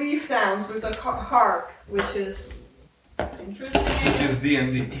play leaf sounds with a harp, which is interesting. Which is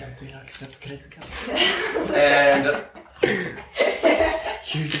D&D. Do you accept credit cards? And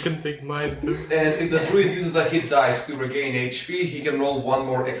You can take mine too. if the druid uses a hit dice to regain HP, he can roll one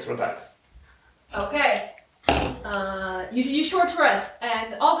more extra dice. Okay. You short rest,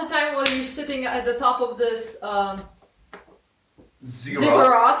 and all the time while you're sitting at the top of this Zero.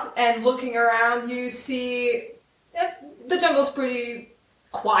 ziggurat and looking around, you see the jungle's pretty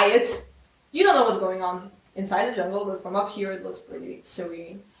quiet. You don't know what's going on inside the jungle, but from up here it looks pretty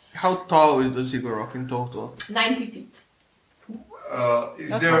serene. How tall is the ziggurat in total? 90 feet.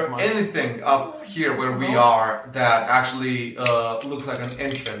 Is That's there not much. anything up here where we are that actually looks like an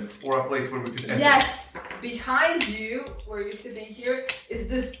entrance or a place where we could enter? Yes, behind you, where you're sitting here, is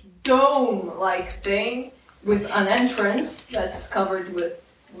this dome-like thing with an entrance that's covered with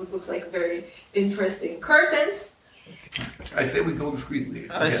what looks like very interesting curtains. I say we go discreetly.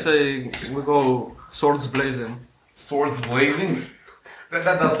 I Yeah. say we go swords blazing. Swords blazing? That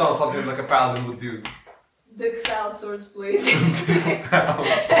does sound something like a paladin would do. Dick style swords blazing.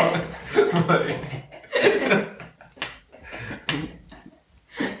 Swords blazing.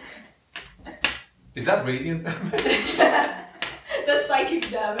 Is that radiant damage? That's psychic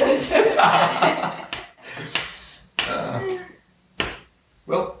damage.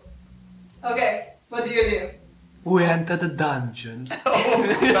 Well, Okay, what do you do? We enter the dungeon.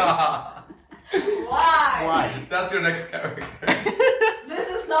 Why? that's your next character. This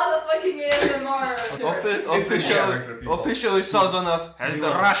is not a fucking ASMR. It's a character, people. Officially Sozonas has the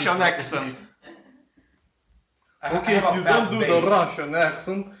Russian accent. Okay, if you don't do the Russian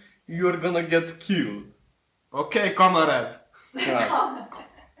accent, you're gonna get killed. Okay, comrade.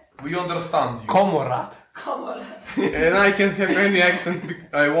 We understand you. Comrade. Come on. And I can have any accent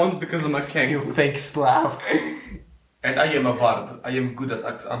I want because I'm a king. You fake Slav. And I am a bard. I am good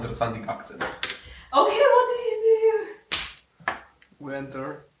at understanding accents. Okay, what do you do? We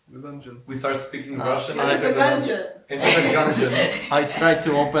enter the dungeon. We start speaking Russian. Enter the dungeon. Into the dungeon. I try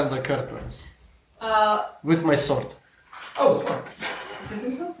to open the curtains with my sword. Oh, smart. This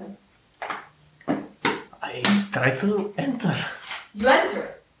is open. I try to enter. You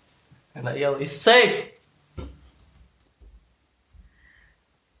enter. And I yell, it's safe!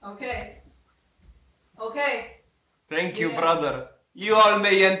 Okay. Okay. Thank you, Yeah. brother. You all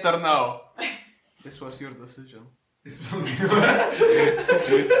may enter now. This was your decision. This was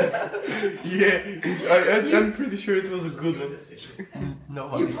Yeah, I'm pretty sure it was a good one. You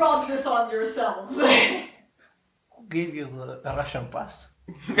Nobody brought this on yourselves. Who gave you the Russian pass?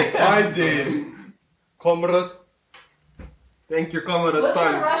 I did. Comrade, Thank you, comrade. What's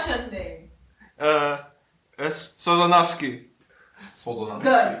Sorry. your Russian name? Sozonaski. Sodonansky.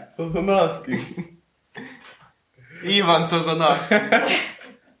 Good. Sozonaski. Ivan Sozonaski.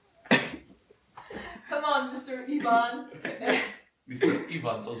 Come on, Mr. Ivan. Mr.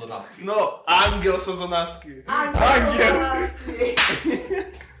 Ivan Sodonansky. No, Angel Sozonaski. Angel.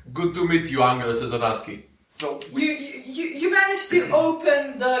 Good to meet you, Angela Sezanaski. So, You managed to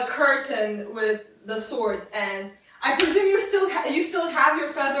open the curtain with the sword, and I presume you still have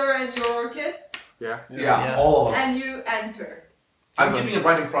your feather and your orchid, Yeah. yeah, all of us. and you enter. I'm keeping it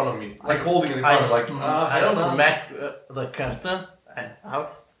right in front of me, like holding it in front of me, like, I I don't know. smack the curtain and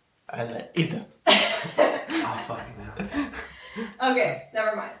out and I eat it. Oh, fucking hell. Okay,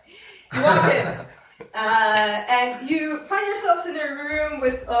 never mind. You walk in, and you find yourselves in a room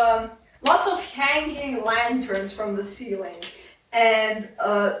with lots of hanging lanterns from the ceiling, and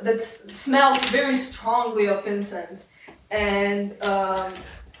that smells very strongly of incense, and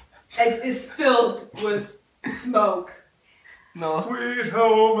is filled with smoke. No. Sweet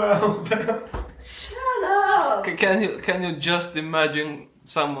home Alabama. Shut up! Can you just imagine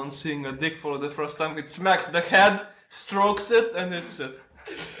someone seeing a dick for the first time? It smacks the head, strokes it, and it's it.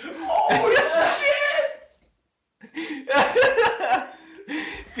 Oh, shit!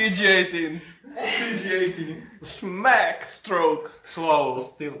 PG-18. PG-18. Smack, stroke, swallow.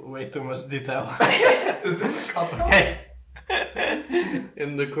 Still way too much detail. Is this a cut? Okay,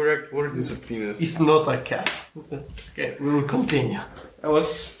 And the correct word is a penis. it's not a cat. Okay, we will continue. I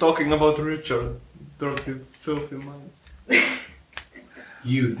was talking about Richard. Dirty, filthy man.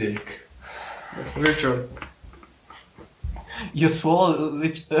 You dick. Yes, Richard. You swallow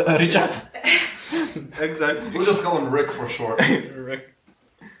Richard? Exactly. We'll just call him Rick for short. Rick.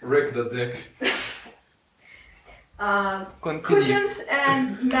 Rick the dick. Continue. Cushions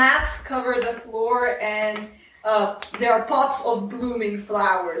and mats cover the floor, and there are pots of blooming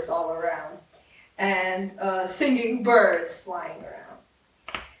flowers all around, and singing birds flying around.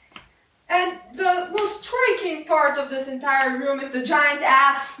 And the most striking part of this entire room is the giant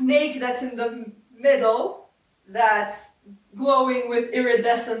ass snake that's in the middle, that's glowing with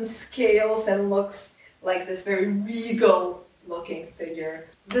iridescent scales and looks like this very regal looking figure.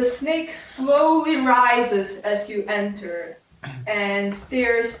 The snake slowly rises as you enter and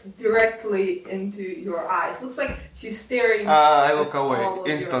stares directly into your eyes. Looks like she's staring. I look at all away of your-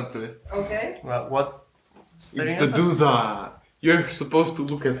 instantly. Okay. Well, what? It's the Duza. You're supposed to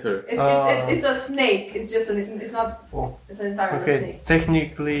look at her. It's a snake. It's just it's not. Oh. It's an entirely Okay, snake.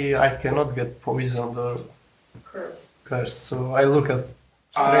 technically I cannot get poisoned or Cursed. cursed, so I look at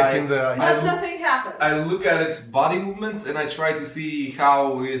straight in the eyes. Nothing happens. I look at its body movements and I try to see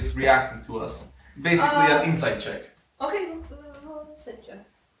how it's reacting to us. Basically, an insight check. Okay. Let's see.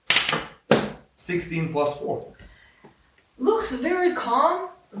 16 plus 4. Looks very calm.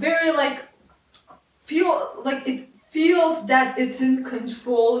 Very it feels that it's in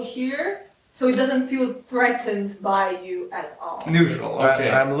control here, so it doesn't feel threatened by you at all. Neutral,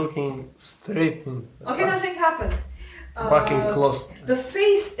 okay. I'm looking straight in. the Okay, eyes. nothing happens. Walking close. The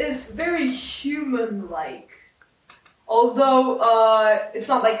face is very human-like. Although it's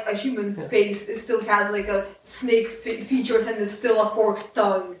not like a human face, it still has like a snake features and it's still a forked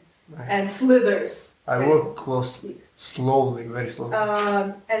tongue Right. and slithers. I walk closely, slowly, very slowly.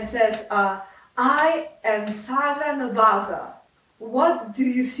 And says, I am Saja Nabaza. What do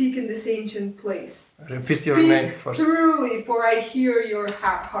you seek in this ancient place? Repeat your Speak name first. truly, for I hear your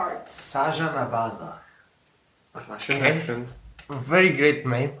heart. Saja Nabaza. Russian Okay. accent. Very great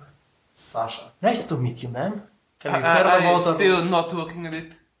name. Sasha. Nice to meet you, ma'am. Have you heard I'm about still not looking at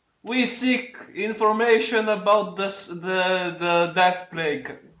it. We seek information about the death plague.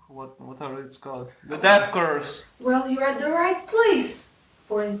 Whatever it's called. The death curse. Well, you're at the right place.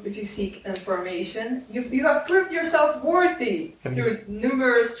 For if you seek information, you have proved yourself worthy Have through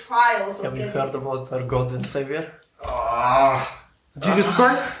numerous trials of Have you getting. heard about our God and Savior? Jesus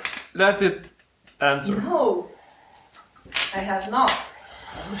Christ? Let it answer. No, I have not.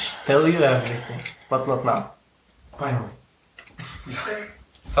 I will tell you everything, but not now. Finally.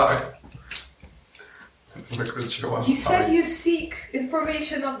 Sorry. You said you seek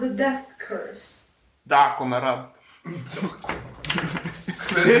information of the death curse. Da, comrade.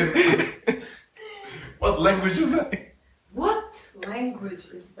 What language is that? What language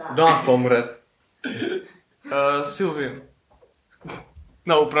is that? Da, comrade. Sylvian.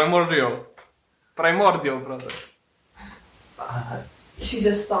 No, primordial. Primordial, brother. She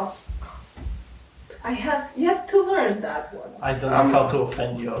just stops. I have yet to learn that one. I don't know how to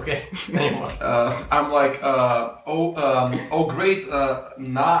offend you, okay? Anymore. I'm like, oh great,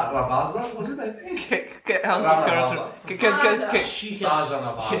 Narabaza, was it, I think? Saja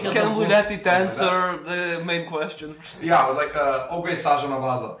Nabaza. Can we let it answer the main question? Yeah, I was like, oh great, Saja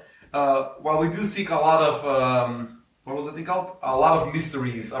Nabaza. While we do seek a lot of, what was it called? A lot of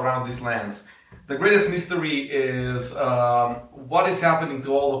mysteries around these lands. The greatest mystery is what is happening to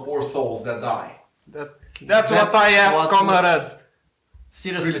all the poor souls that die. That's what I asked, what- comrade.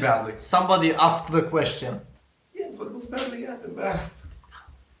 Seriously, Really badly. somebody asked the question. Yes, but it was badly at the best.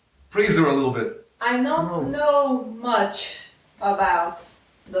 Praise her a little bit. I don't know much about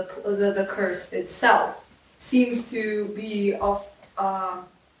the curse itself. Seems to be of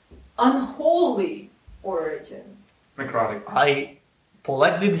unholy origin. Necrotic. I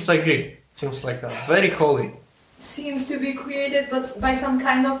politely disagree. Seems like a very holy. Seems to be created by some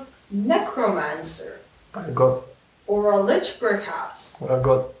kind of necromancer. By God. Or a lich, perhaps. Or a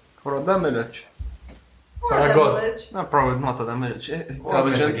God. For a damage. Or a a god. lich. No, probably not a damage. Or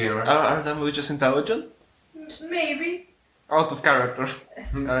Intelligent. metagamer. Are damages intelligent? Maybe. Out of character.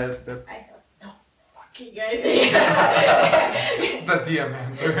 I step. I have no fucking idea. The DM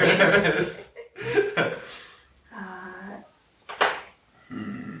answer.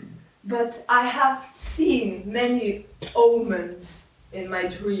 But I have seen many omens in my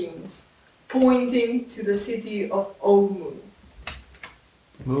dreams pointing to the city of Omu.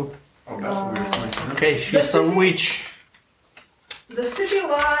 Oh, that's a weird coincidence. Okay, she's a witch. The city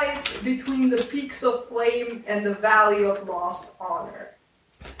lies between the peaks of flame and the valley of lost honor,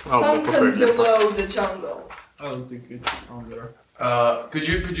 sunken perfect. below the jungle. I don't think it's on there.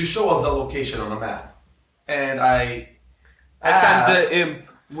 Could you show us the location on the map? And I sent asked- the imp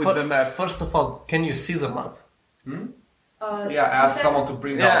with Fir- the map. First of all, can you see the map? ask someone to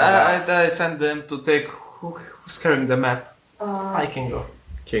bring down the map. Yeah, I sent them to take who's carrying the map. I can go.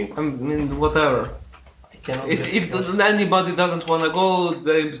 King. I mean, whatever. I cannot If get first. anybody doesn't wanna go,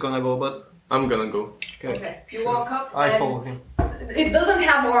 the imp's gonna go. But I'm gonna go. Okay, you walk up I and follow him. it doesn't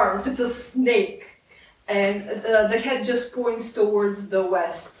have arms, it's a snake. And the head just points towards the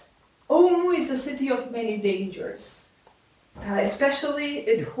west. Omu is a city of many dangers. Especially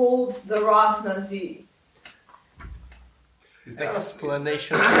it holds the Ras Nazi. Is that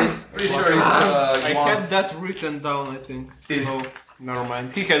Explanation, please. pretty sure it's I you want had that written down. I think. Is- No, never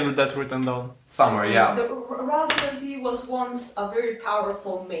mind. He had that written down. somewhere, yeah. The Ras Nazi was once a very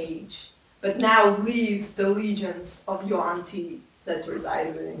powerful mage, but now leads the legions of Yuan Ti that reside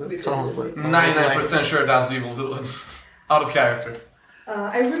within That the sounds city. like 99% sure that's the evil villain. Out of character.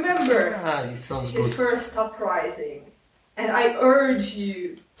 I remember Ah, it sounds his good. first uprising, and I urge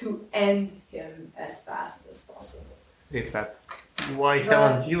you to end him as fast as possible. If that. Why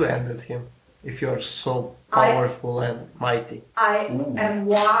haven't you ended him? If you are so powerful and mighty. I Ooh. am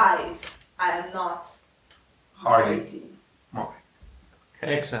wise. I am not Hardy. mighty.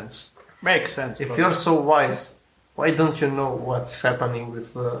 Makes sense. Makes sense. If brother. you're so wise, why don't you know what's happening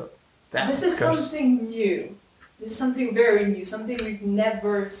with the death This is curse? something new. This is something very new, something we've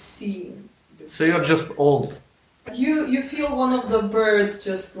never seen. So you're just old. You feel one of the birds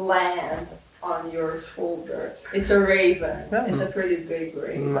just land on your shoulder. It's a raven. Yeah. It's a pretty big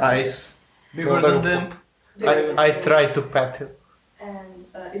raven. Nice. bigger than them. Bigger than I you. try to pet it. And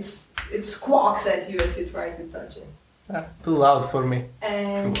it squawks at you as you try to touch it. Too loud for me.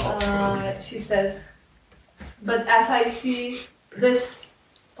 And Too loud. she says, "But as I see, this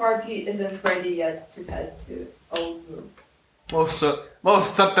party isn't ready yet to head to Omu.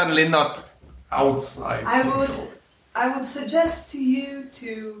 Most certainly not. Outside. I would suggest to you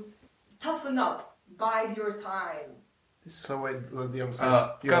to toughen up, bide your time. This is the way the DM says.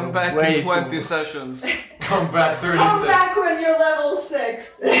 you're Come back way in 20 too- sessions. Come back 30 Come seconds. back when you're level 6.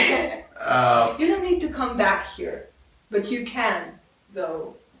 Uh, You don't need to come back here, but you can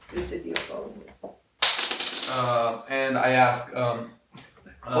go to the city of Omu. and I ask,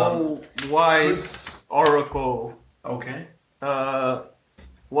 Oh, wise oracle. okay.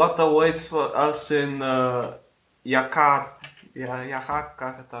 What awaits us in Yahaka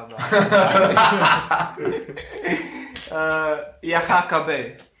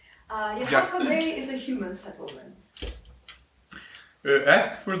Bay? Yahaka Bay is a human settlement.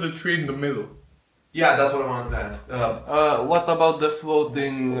 Ask for the tree in the middle. Yeah, that's what I wanted to ask. What about the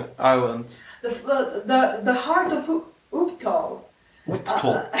floating island? The heart of Uptal.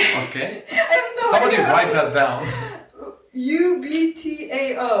 Okay. I have no Somebody idea. write that down.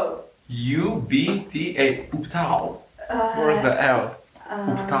 UBTAO. UBTA. Uptao. Where's the L?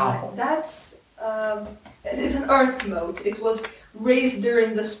 Uptao. That's it's an earth mote. It was raised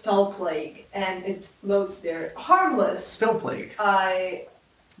during the spell plague, and it floats there, harmless. Spell plague. I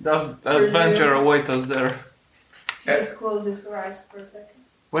Does adventure await us there? just close his eyes for a second.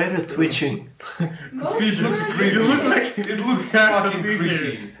 Why are you twitching? Most It looks certainly- creepy. You look like It looks Yeah, fucking it's easier.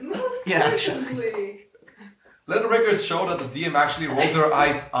 creepy. Most Yeah, actually. certainly. Let the records show that the DM actually rolls her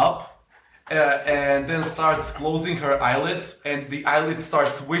eyes up and then starts closing her eyelids, and the eyelids start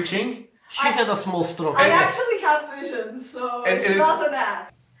twitching. She had a small stroke. I actually have vision, so And it's it- not an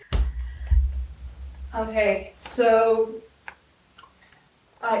act. Okay, so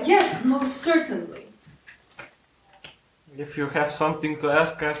Yes, most certainly. If you have something to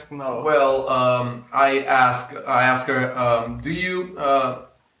ask, ask now. Well, I ask her, do you,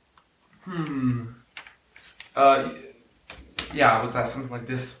 yeah, I would ask something like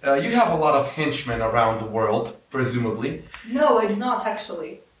this. You have a lot of henchmen around the world, presumably. No, I do not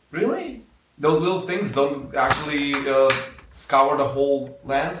actually. Really? Those little things don't actually scour the whole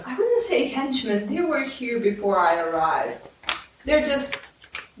land? I wouldn't say henchmen. They were here before I arrived. They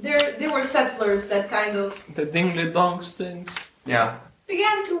were settlers that kind of The dingly dongs things. Yeah.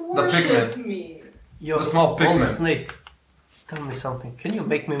 began to worship me. Yo, The small old pigman. snake. Tell me something. Can you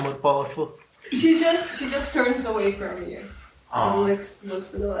make me more powerful? She just turns away from you and Aw. looks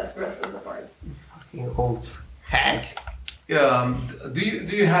to the rest of the party. Fucking old hag.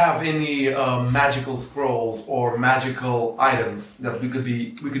 Do you have any magical scrolls or magical items that we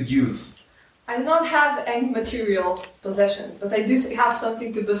could use? I do not have any material possessions, but I do have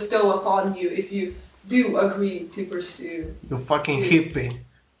something to bestow upon you if you do agree to pursue You fucking hippie.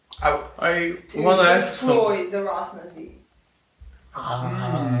 I to wanna ask some. destroy the Rosnazi.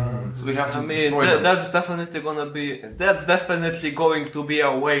 So we have to I mean, destroy them. that's definitely going to be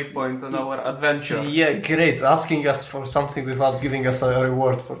a waypoint on our adventure. Yeah, great. Asking us for something without giving us a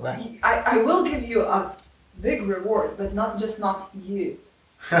reward for that. I will give you a big reward, but not you.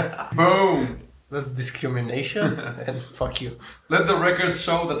 Boom! That's discrimination. And fuck you. Let the records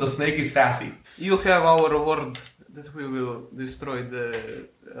show that the snake is sassy. You have our word that we will destroy the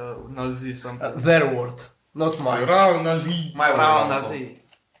Nazi something. Their word, not mine. My word Crown also. Nazi.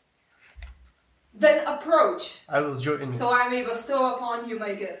 Then approach, I will join you. so I may bestow upon you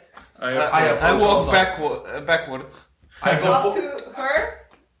my gifts. I approach walk also. backwards. I go Up fo- to her.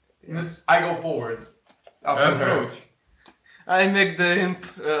 I go forwards. Up to her. I make the imp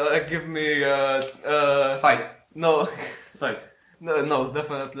give me Sight. no. Sight. No,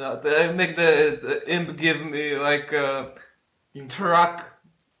 definitely not. I make the imp give me like truck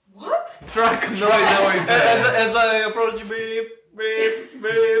noise. As I approach, beep, beep, beep.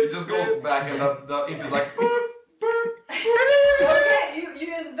 It just goes back and the imp is like. Okay, you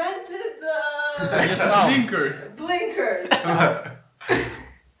invented Your sound. Blinkers. blinkers.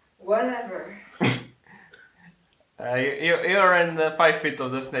 Whatever. You're in 5 feet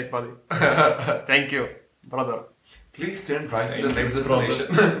of the snake body. Thank you, brother. Please turn right to Thank the next you,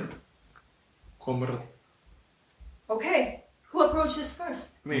 destination. Comrade. Okay, who approaches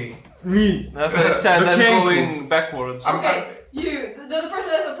first? Me. Me. As I said, The I'm Kenku. going backwards. Okay, the person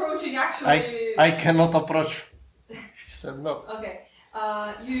that's approaching actually. I cannot approach. She said no. Okay,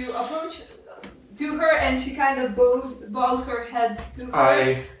 you approach to her and she kind of bows her head to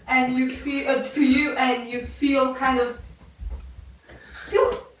her, and you feel to you, and you feel kind of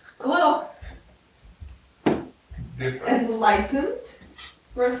a little Different. enlightened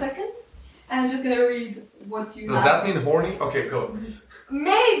for a second. And I'm just gonna read what you Does have. that mean horny? Okay, go.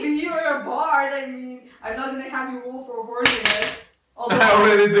 Maybe you're a bard. I mean, I'm not gonna have you roll for horniness. Although I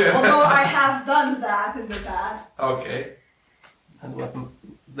already did. although I have done that in the past. Okay. And what,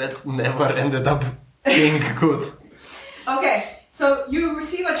 that never ended up being good. Okay, so you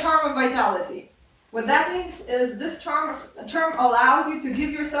receive a charm of vitality. What that means is this charm allows you to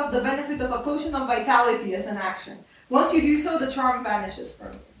give yourself the benefit of a potion of vitality as an action. Once you do so, the charm vanishes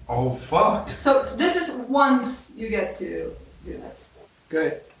from you. Oh fuck. So this is once you get to do this.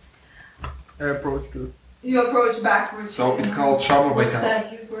 Okay. I approach too. You approach backwards. So it's called charm of looks vitality.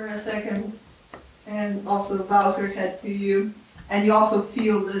 at you for a second, and also bows her head to you, and you also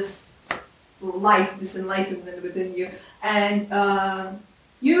feel this light, this enlightenment within you, and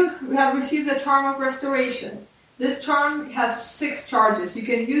you have received the charm of restoration. This charm has 6 charges. You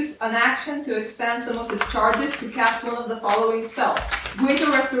can use an action to expand some of its charges to cast one of the following spells: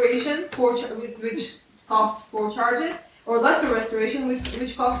 Greater Restoration, which costs 4 charges, or Lesser Restoration,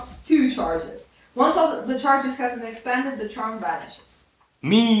 which costs 2 charges. Once all the charges have been expanded, the charm vanishes.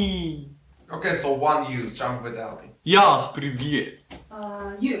 Me. Okay, so one use, charm of vitality. Yes, привет.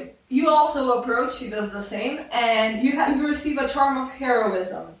 You also approach. She does the same, and you receive a charm of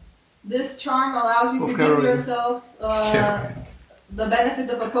heroism. This charm allows you to Of give heroism. yourself the benefit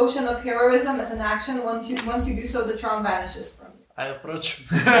of a potion of heroism as an action. Once you do so, the charm vanishes from you. I approach.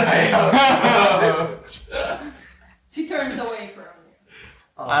 She turns away from you.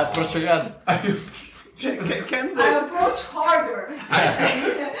 I approach again. Can I approach harder.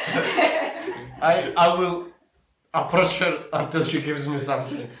 I will approach her until she gives me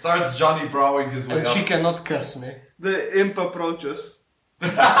something. Starts Johnny Browing his way And up. she cannot curse me. the imp approaches?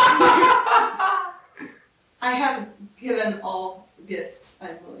 I have given all gifts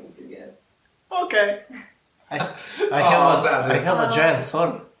I'm willing to give. Okay. I have a giant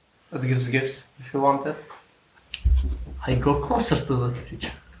sword that gives gifts if you want it. I go closer to the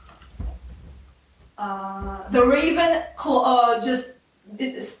creature. The raven just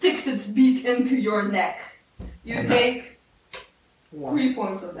it sticks its beak into your neck. You take 3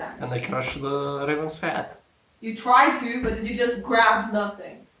 points of damage. And I crush the raven's head. You try to, but you just grab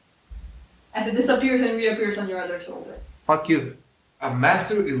nothing. As it disappears and reappears on your other shoulder. Fuck you. A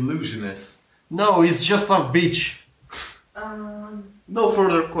master illusionist. No, it's just a bitch. No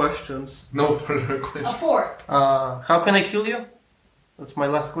further questions. No further A question. 4th. How can I kill you? That's my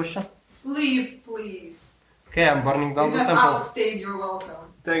last question. Leave, please. Okay, I'm burning down You the have temple. outstayed your welcome.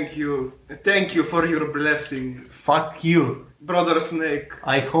 Thank you. Thank you for your blessing, Fuck you. brother Snake,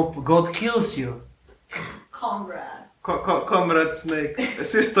 I hope God kills you. Comrade. comrade Snake,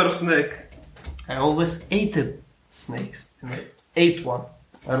 sister Snake. I always hated snakes. And I ate one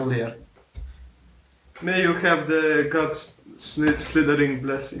earlier. May you have the God's slithering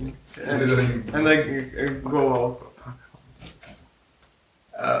blessing. Slithering And I go out.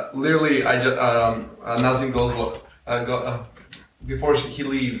 Literally, I just Nazim goes. Before he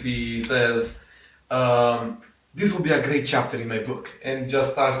leaves, he says, "This will be a great chapter in my book," and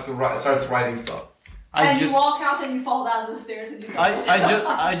just starts writing stuff. And you walk out and you fall down the stairs and you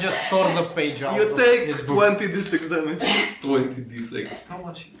I just tore the page out You of take his book. 20d6 damage. 20d6. How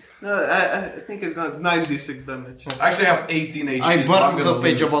much is it? No, I think it's got 9d6 damage. I actually have 18 HP. I so I'm burned gonna the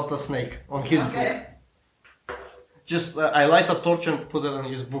page lose. about the snake on his book. Okay. Just I light a torch and put it on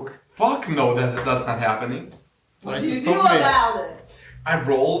his book. Fuck no, that's not happening. What Try do to you stop do me. about it? I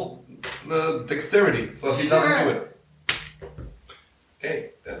roll the dexterity, so he doesn't do Sure. it. Okay,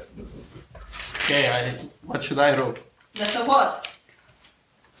 that's Okay, what should I roll? That's a what?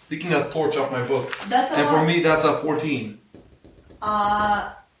 sticking a torch up my book. That's a And for what? me, that's a 14.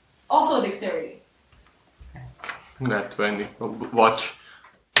 Also a dexterity. Nat 20. Watch.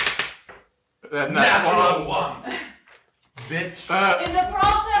 Natural one. Bitch. In the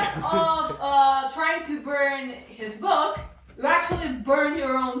process of trying to burn his book, you actually burn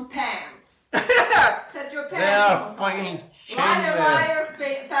your own pants. Set your pants They are on fucking fire. chainmail. Liar,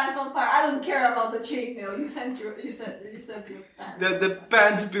 pants on fire. I don't care about the chainmail. You sent your pants. The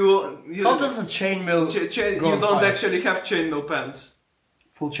pants bill. How does a chainmail go you on don't fire? actually have chainmail pants.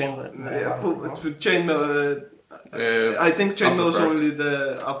 Full chainmail? Chainmail. I think chainmail is upper part. only the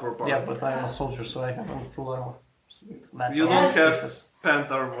upper part. Yeah, but I'm a soldier, so I have full armor. So it's matter. You don't Yes. have pant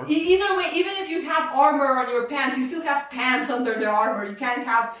armor. Either way, even if you have armor on your pants, you still have pants under the armor. You can't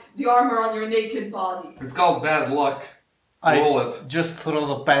have the armor on your naked body. It's called bad luck. I Roll it. just throw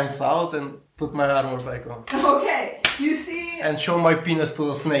the pants out and put my armor back on. Okay, you see. And show my penis to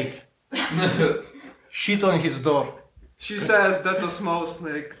the snake. Shit on his door. She says that's a small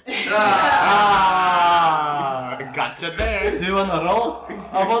snake. Gotcha there. Do you wanna roll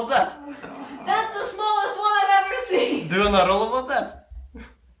about that? That's the smallest one I've ever seen. Do you wanna roll about that?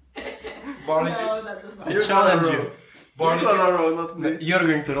 Barney, No, that does not. I challenge you. Barney, You're gonna roll, not me. You're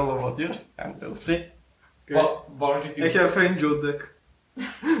going to roll about yours, and we'll see. Bardic I have angel deck.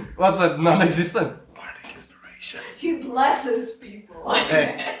 What's that? Non-existent. Bardic inspiration. He blesses people.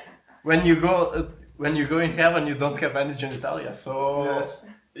 Hey, when you go in heaven, you don't have any genitalia, so Yes.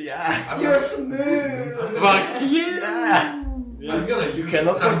 yeah. You're smooth. Fuck yeah. I'm gonna use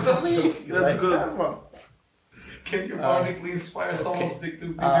Cannot that. control me. That's good. Can you bardically inspire someone's dick to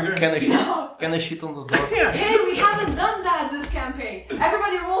be bigger? Can I shit on the door? Hey, we haven't done that this campaign.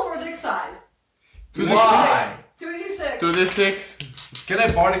 Everybody roll for dick size. Why? 2d6. 2d6. Can I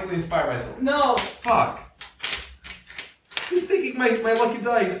bardically inspire myself? No. Fuck. He's taking my lucky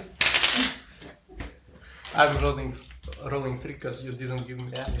dice. I'm rolling 3 because you didn't give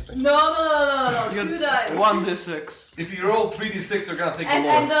me anything. No. 2 dice. 1d6. If you roll 3d6, you're gonna take the And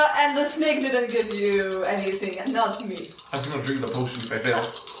lowest. the snake didn't give you anything, and not me. I'm gonna drink the potion if I fail.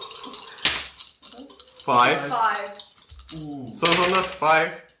 5. 5. So that's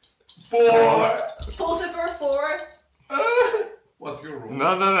 5. 4! Pulsifer 4. What's your roll?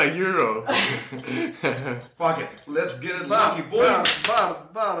 No, euro. Fuck it. Let's get it lucky, boys.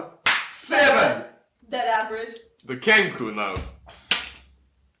 Bard. 7! Dead average. The Kenku now.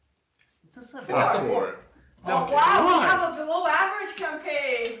 That's a 4. Oh wow, we have a below average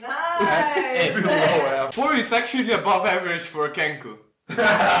campaign. Nice. 4 is actually above average for a Kenku.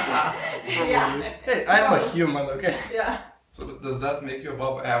 Yeah. Hey, I'm a human, okay? Yeah. So does that make you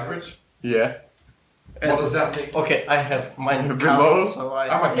above average? Yeah. What does that make? Okay, I have minor Below? cuts, so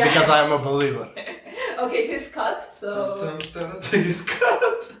I'm a- because I'm a believer. Okay, he's cut, so He's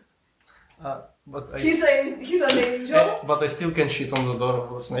cut. But I he's an angel. but I still can shit on the door of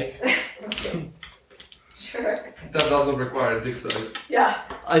the snake. Sure. That doesn't require dick size. Yeah.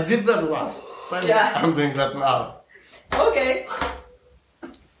 I did that last time. Yeah. I'm doing that now. Okay.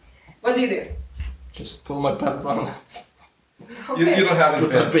 What do you do? Just pull my pants down. Okay. You don't have any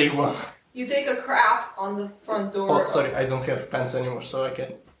Put a pants. big one. You take a crap on the front door. Oh, sorry, I don't have pants anymore, so I can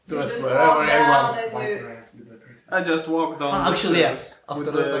do You it just wherever walk I down want. and you, I just walk down. Ah, the actually, yeah. stairs After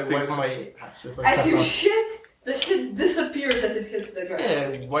with that, I the wipe things. my ass with a as you cap on. shit, the shit disappears as it hits the ground.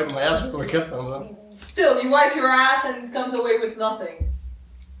 Yeah, wipe my ass with my cap on. Then. Still, you wipe your ass and it comes away with nothing.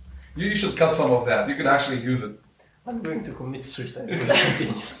 You should cut some of that. You can actually use it. I'm going to commit suicide if this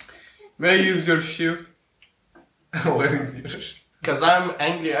continues. May I use your shield? Where is yours? Because I'm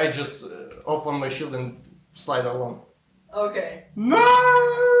angry, I just open my shield and slide along. Okay. No!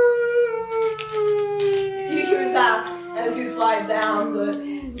 You hear that as you slide down the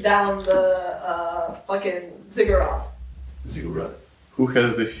fucking ziggurat. Zero. Who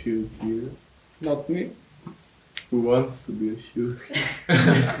has a shield here? Not me. Who wants to be a shield?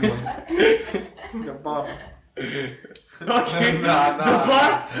 The bar. Okay. Nah. The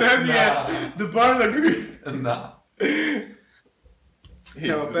bar said yeah. The bar agreed. Nah.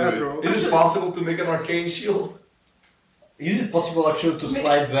 Yeah, Pedro. Is it possible to make an arcane shield? Is it possible actually to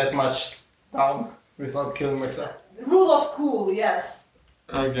slide that much down without killing myself? Rule of cool, yes.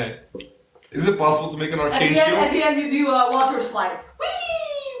 Okay. Is it possible to make an At arcane the shield? end, you do a water slide.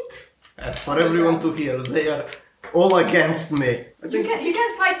 Whee! And for everyone to hear, they are all against me. You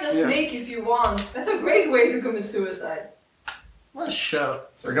can fight the Yeah. snake if you want. That's a great way to commit suicide. Well, sure.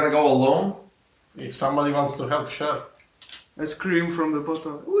 So you're gonna go alone? If somebody wants to help, sure. I scream from the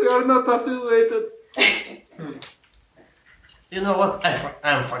bottom. We are not affiliated. You know what?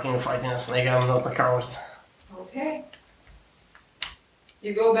 I'm fucking fighting a snake, I'm not a coward. Okay.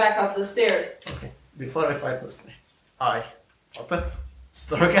 You go back up the stairs. Okay, before I fight the snake, I pop it,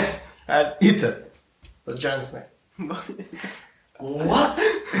 stroke it, and eat it. The giant snake. What?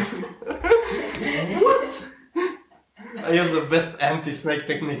 I use the best anti-snake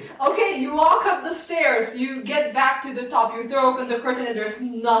technique. Okay, you walk up the stairs, you get back to the top, you throw open the curtain and there's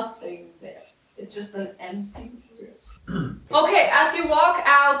nothing there. It's just an empty room. Okay, as you walk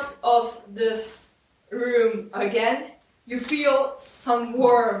out of this room again, you feel some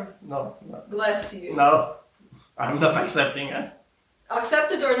warmth. No, Bless you. no. I'm not accepting it.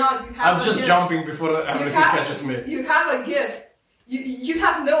 Accept it or not, you have I'm a just gift. jumping before everything catches me. You have a gift. You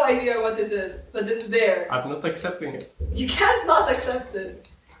have no idea what it is, but it's there. I'm not accepting it. You can't not accept it.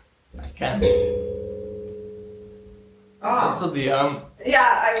 I can't. Ah. That's the DM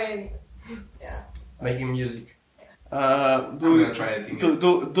Yeah, I mean, yeah. making music. Do I'm we gonna try it again.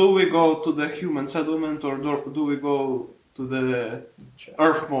 do we go to the human settlement or do we go to the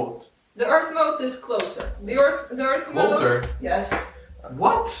Earth mode? The Earth mode is closer. The Earth Closer? mode. Yes.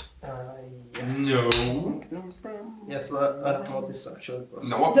 What? Yeah. No. Yes, the Earth mode is actually close.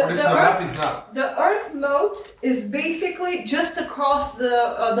 No, what The- part of the the Earth- map is not? The Earth mode is basically just across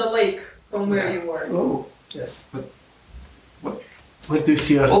the lake from where Yeah. you were. Oh, yes. What? Where do you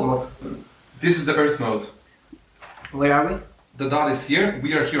see Earth Oh. mode? This is the Earth mode. Where are we? The dot is here,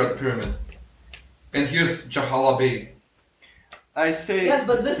 we are here at the pyramid. And here's Jahala Bay. I say Yes,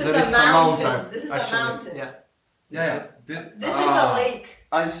 but this is There a is mountain. This is actually. a mountain. Yeah. Yeah. This is a lake.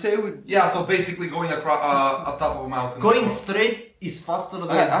 I say we Yeah, so basically going across on top of a mountain. Going so straight is faster than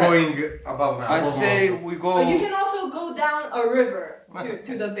I- going. above I mountain. say we go But you can also go down a river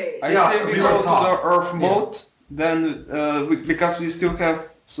to the bay. I Yeah, say we we go are to top. the Earth mode then because we still have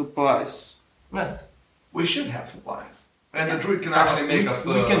supplies. Yeah. We should have supplies. And the druid can actually make us.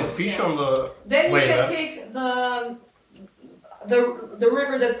 We can fish on the. Then you way can there. take the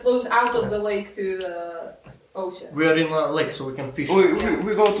river that flows out of the lake to the ocean. We are in a lake, so we can fish.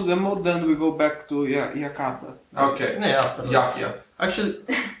 We go to the mode then we go back to Yakata. Okay. Yeah, after that. Yakia. Actually,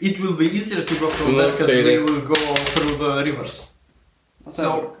 it will be easier to go from Not there because say we that. will go through the rivers.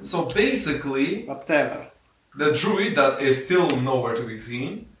 So basically, Whatever. the druid that is still nowhere to be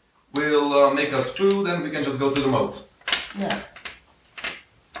seen will make us food, and we can just go to the moat. Yeah.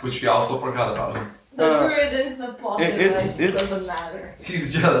 Which we also forgot about him. The Uh, druid is a plot it's- device. it's- Doesn't matter.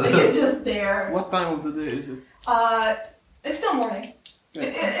 He's jealous. He's just there. What time of the day is it? It's still morning. Yeah.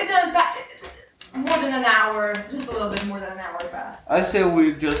 It doesn't more than an hour, just a little bit more than an hour passed. I say we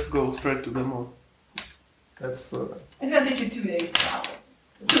just go straight to the mode. That's. It's gonna take you 2 days to travel.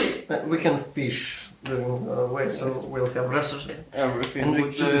 3. We can fish during the way, so we'll have resources. Everything. And we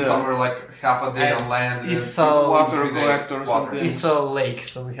with Should be the somewhere like half a day And on land. and it's then a water 2-3 days collector or water. something. It's a lake,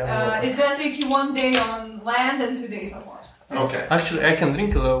 so we have. water. It's gonna take you 1 day on land and 2 days on water. Okay. Actually, I can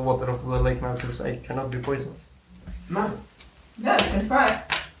drink the water of the lake now because I cannot be poisoned. Nice. Yeah, you can try.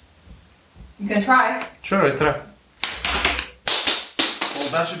 You can try. Sure, I try. Well,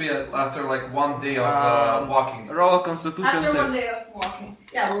 that should be after like 1 day of walking. Roll a constitution After 1 save. day of walking.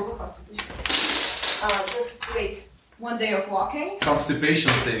 Yeah, roll the constitution. Just wait. 1 day of walking.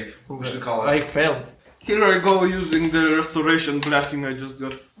 Constipation save, we should call I it. failed. Here I go using the restoration blessing I just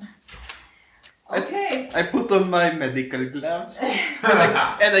got. Okay. I put on my medical gloves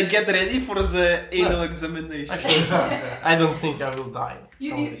and I get ready for the anal examination. I don't think I will die.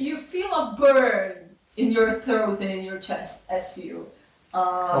 You feel a burn in your throat and in your chest as you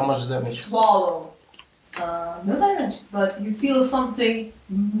How much damage? swallow. No damage, but you feel something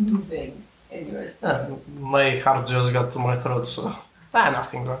moving in your My heart just got to my throat, so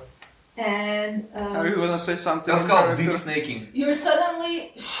nothing wrong. and Are you gonna say something? That's called character? deep snaking. you're suddenly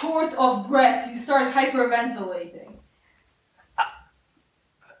short of breath. You start hyperventilating.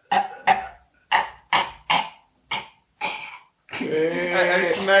 I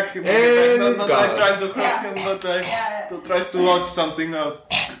smack him. And Not it's like gone. trying to hurt Yeah. him, but I Yeah. to try to launch something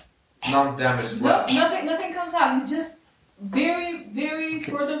out. Non-damaged No, slap. nothing comes out. He's just very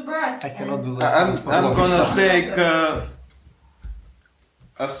short of breath. I cannot And do that. I'm, sounds for I'm long, gonna so- take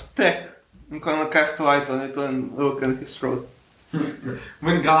a stick. I'm gonna cast light on it and look at his throat.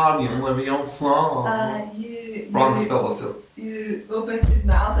 Wingardium Leviosa. Wrong you spell, that's it. you open his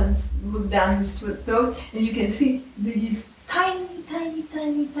mouth and look down his throat, and you can see these tiny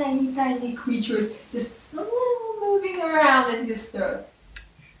creatures just moving around in his throat.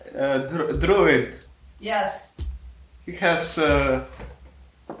 Druid. Yes. He has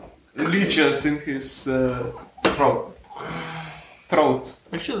leeches in his throat.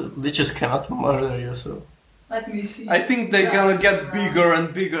 Actually, leeches cannot murder you, so. Let me see. I think they're gonna get Yes. bigger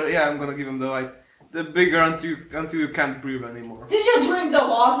and bigger. Yeah, I'm gonna give him the light. They're bigger until you can't breathe anymore. Did you drink the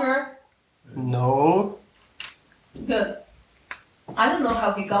water? No. Good. I don't know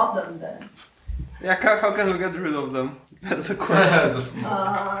how he got them then. Yeah, how can we get rid of them? That's a question. The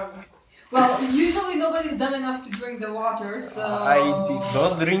smoke. Well, usually nobody's dumb enough to drink the water, so. I did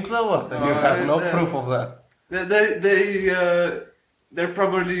not drink the water. You have no proof of that. They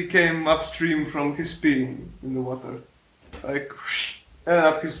probably came upstream from his peeing in the water, like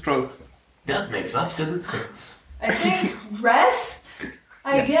up his throat. That makes absolute sense. I think rest,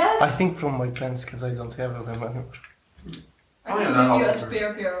 I guess. I think from my pants, because I don't have them anymore. I Oh, can yeah, that give you a also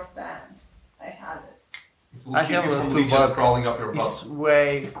spare pair of pants. I have it. Will I keep have you a from two, leeches but crawling up your butt. It's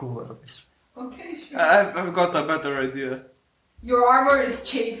way cooler. Okay, sure. I've got a better idea. Your armor is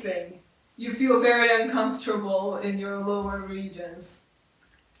chafing. You feel very uncomfortable in your lower regions.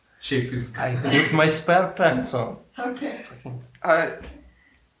 Chief is I put my spare pants on. Okay.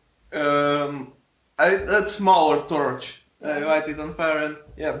 That smaller torch. I light it on fire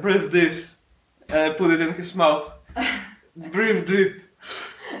and breathe this. And I put it in his mouth. Breathe deep.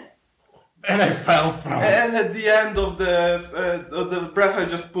 And I fell prone. And at the end of the breath, I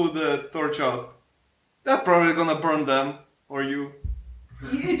just put the torch out. That's probably gonna burn them or you.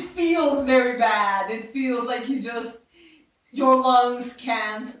 It feels very bad. It feels like your lungs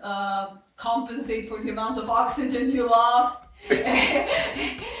can't compensate for the amount of oxygen you lost.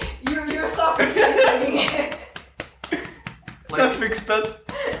 You're suffocating. That fixed it.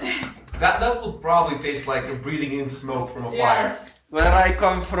 that would probably taste like breathing in smoke from a fire. Yes. Where I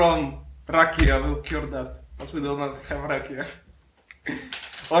come from, rakia will cure that. But we do not have rakia.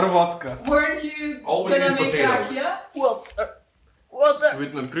 Or vodka. Weren't you All we gonna need is make potatoes. rakia? What the?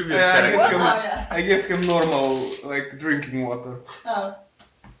 With my previous Yeah, character. What? Oh, yeah. I give him normal, like, drinking water. Oh.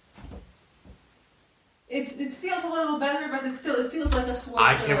 It feels a little better, but it feels like a sweat.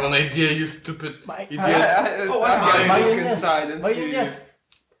 I have an idea, you stupid I, idiot. I'm gonna look Mayonnaise. inside and see. Mayonnaise.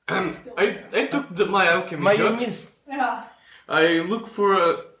 I took my alchemy jug. Mayonnaise. Yeah. I look for a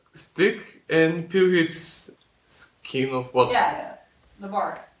stick and peel its skin of what? Yeah. The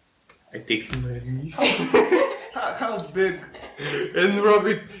bark. I take some mayonnaise How big? and rub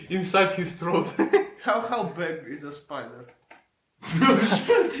it inside his throat. How big is a spider?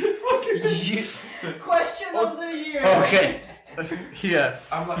 Question of the year. Okay. Here.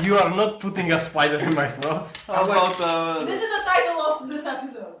 I'm like, You are not putting a spider in my throat. How about This is the title of this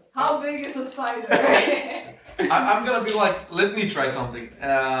episode. How big is a spider? I'm gonna be like, let me try something.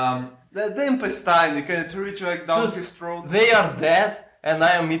 the imp is tiny? Can it reach like down Dude, his throat? They are dead, and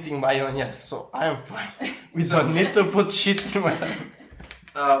I am eating mayonnaise, so I am fine. We don't need to put shit in my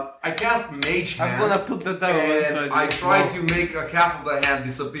I cast Mage Hand. I'm gonna put the devil inside. and I you. try to make a half of the hand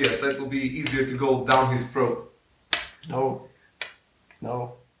disappear, so it will be easier to go down his throat. No.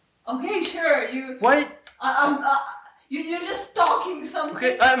 No. Okay, sure. Why? You're just talking something.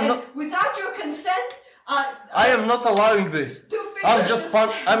 Okay, I'm and not- without your consent. I am not allowing this. To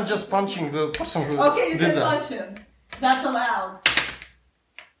I'm just punching the person who Okay, you did can that. punch him. That's allowed.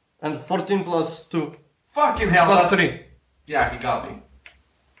 And 14 plus 2 Fucking hell. plus that's- 3. Yeah, he got me.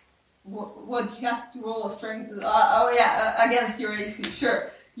 What you have to roll a strength? Against your AC.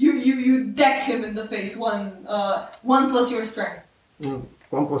 Sure. You deck him in the face. One plus your strength. 1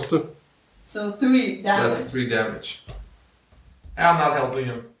 plus 2. So 3 damage. That's 3 damage. I'm not helping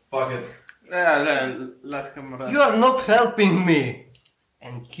him. Fuck it. Yeah, let's him rest. You are not helping me.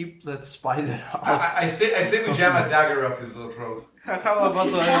 And keep that spider out. I say we jam a dagger up his throat. How about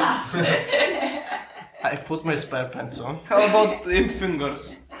His the ass. I put my spare pants on. how about imp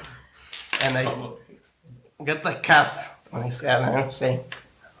fingers? And I get the cat on his head and I'm saying,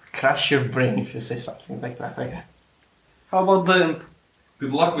 crush your brain if you say something like that again. How about the imp?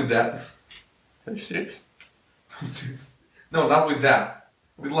 Good luck with that. Are you serious? No, not with that.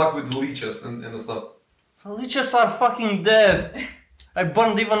 Good luck with the leeches and the stuff. So leeches are fucking dead. I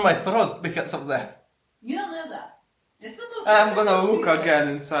burned even my throat because of that. You don't know that. It's still I'm gonna look again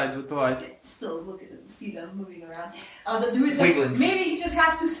inside with white. Still look at it, see them moving around. The druid says, Wiggling. maybe he just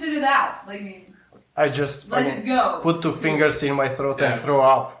has to sit it out. Like, I mean, I just let it go. put 2 fingers in my throat and Yeah. throw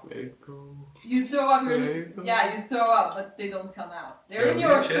up. You throw up your, Wiggle. yeah, you throw up, but they don't come out. They're in They're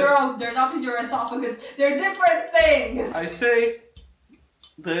your leeches. throat. They're not in your esophagus. They're different things. I say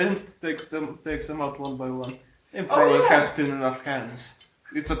the imp takes them out one by one. Imp Oh, probably yeah. has thin enough hands.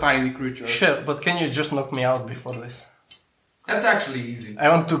 It's a tiny creature. Sure, but can you just knock me out before this? That's actually easy. I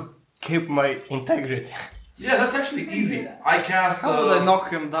want to keep my integrity. Yeah, that's actually can easy. do that. I cast. How would I knock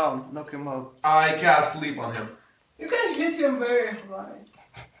him down? Knock him out? I cast sleep on him. You can hit him very hard.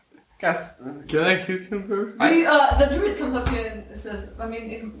 Cast. Can I hit him first? The druid comes up here and says, I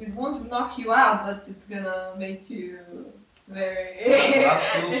mean, it won't knock you out, but it's gonna make you very...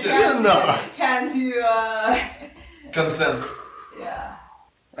 That's bullshit. Can't you, Consent. yeah.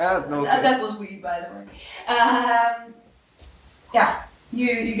 No. That was weed, by the way. Yeah,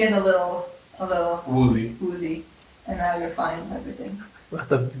 you get a little Woozy. woozy, and now you're fine with everything.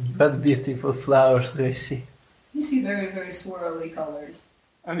 What beautiful flowers do I see? You see very, very swirly colors.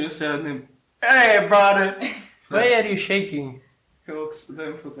 And you said him, hey brother! Why are you shaking? He looks, the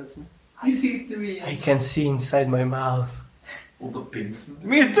imp look at me. You see 3. I can see inside my mouth. All the pins.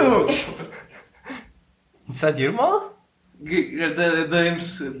 Me too! Inside your mouth?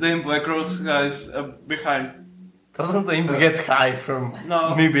 The imp like rose guys behind. Doesn't the imp get high from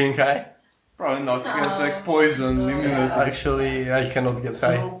No. me being high? Probably not. He has No. like poison No. immunity. Actually, I cannot get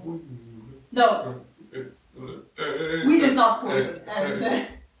high. No, weed is not poison. And,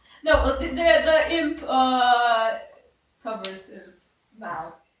 no, the imp covers his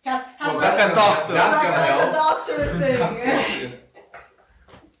mouth. Has Well, like that's a doctor. That's like gonna a help. doctor thing.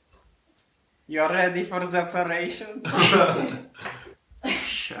 You're ready for the operation?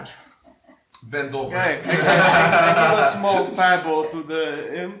 Sure. Bend over. Okay, I give a small pebble to the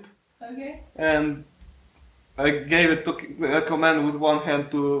imp Okay. and I gave it to a command with one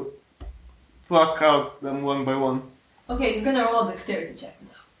hand to pluck out them one by one. Okay, you're gonna roll a dexterity check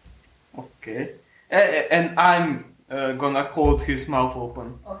now. Okay. And I'm gonna hold his mouth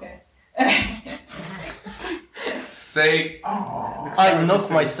open. Okay. Say. I knock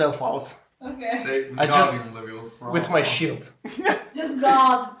myself out Okay. Say. I just- Guardian levels. with my shield. Just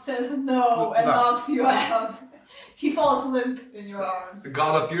God says no and No. knocks you out. He falls limp in your arms.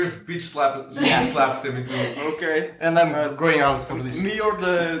 God appears, bitch slaps him into. Okay. And I'm going out for this. Me or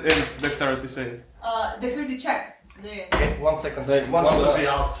the dexterity save? Dexterity check. There. Okay, 1 second. I Watch want to the- be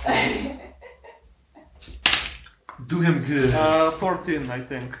out for this. Do him good. 14, I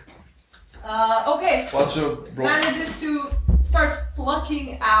think. Okay. Watch your bro. Manages to start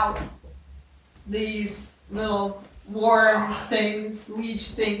plucking out these little worm things, leech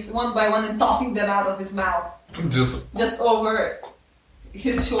things, one by one, and tossing them out of his mouth, just over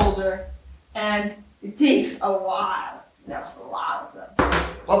his shoulder. And it takes a while. There's a lot of them.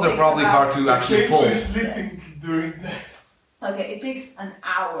 Plus, they're Takes probably about- hard to actually pull. sleeping during that. Okay, it takes an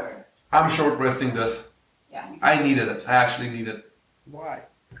hour. I'm short resting this. Yeah. you I can- needed it. I actually need it. Why?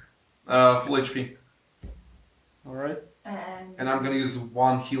 Full HP. Alright. And I'm gonna use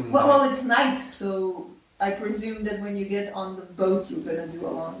one healing. Well, it's night, so I presume that when you get on the boat, you're gonna do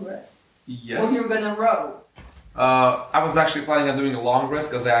a long rest. Or Yes. you're gonna row. I was actually planning on doing a long rest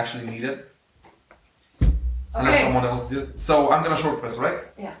because I actually need it. Unless Okay, someone else did. So I'm gonna short rest, right?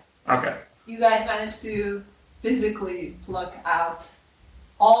 Yeah. Okay. you guys managed to physically pluck out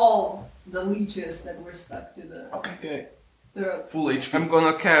all the leeches that were stuck to the Okay. throat. Full HP. I'm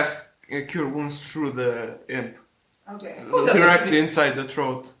gonna cast Cure Wounds through the imp. Okay, Oh, that's Directly inside the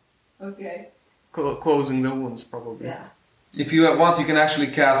throat. okay, Closing the wounds, probably. yeah. If you want, you can actually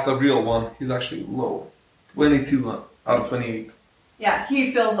cast a real one. He's actually low. 22 out of 28. Yeah,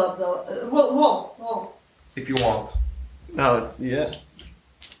 he fills up the... roll. If you want. Oh, yeah.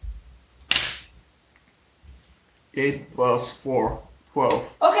 8 plus 4,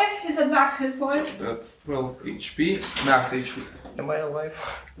 12. Okay, he's at max hit points. That's 12 HP. Max HP. Am I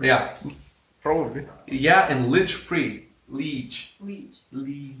alive? Yeah. Probably. Yeah, and lich free. Leech. Leech.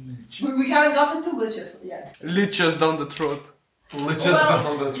 Leech. We haven't gotten to liches yet. Leeches down the throat. Liches Well, down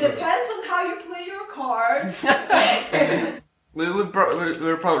on the tree. depends on how you play your card.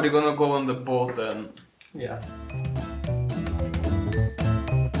 We're probably gonna go on the boat then. Yeah.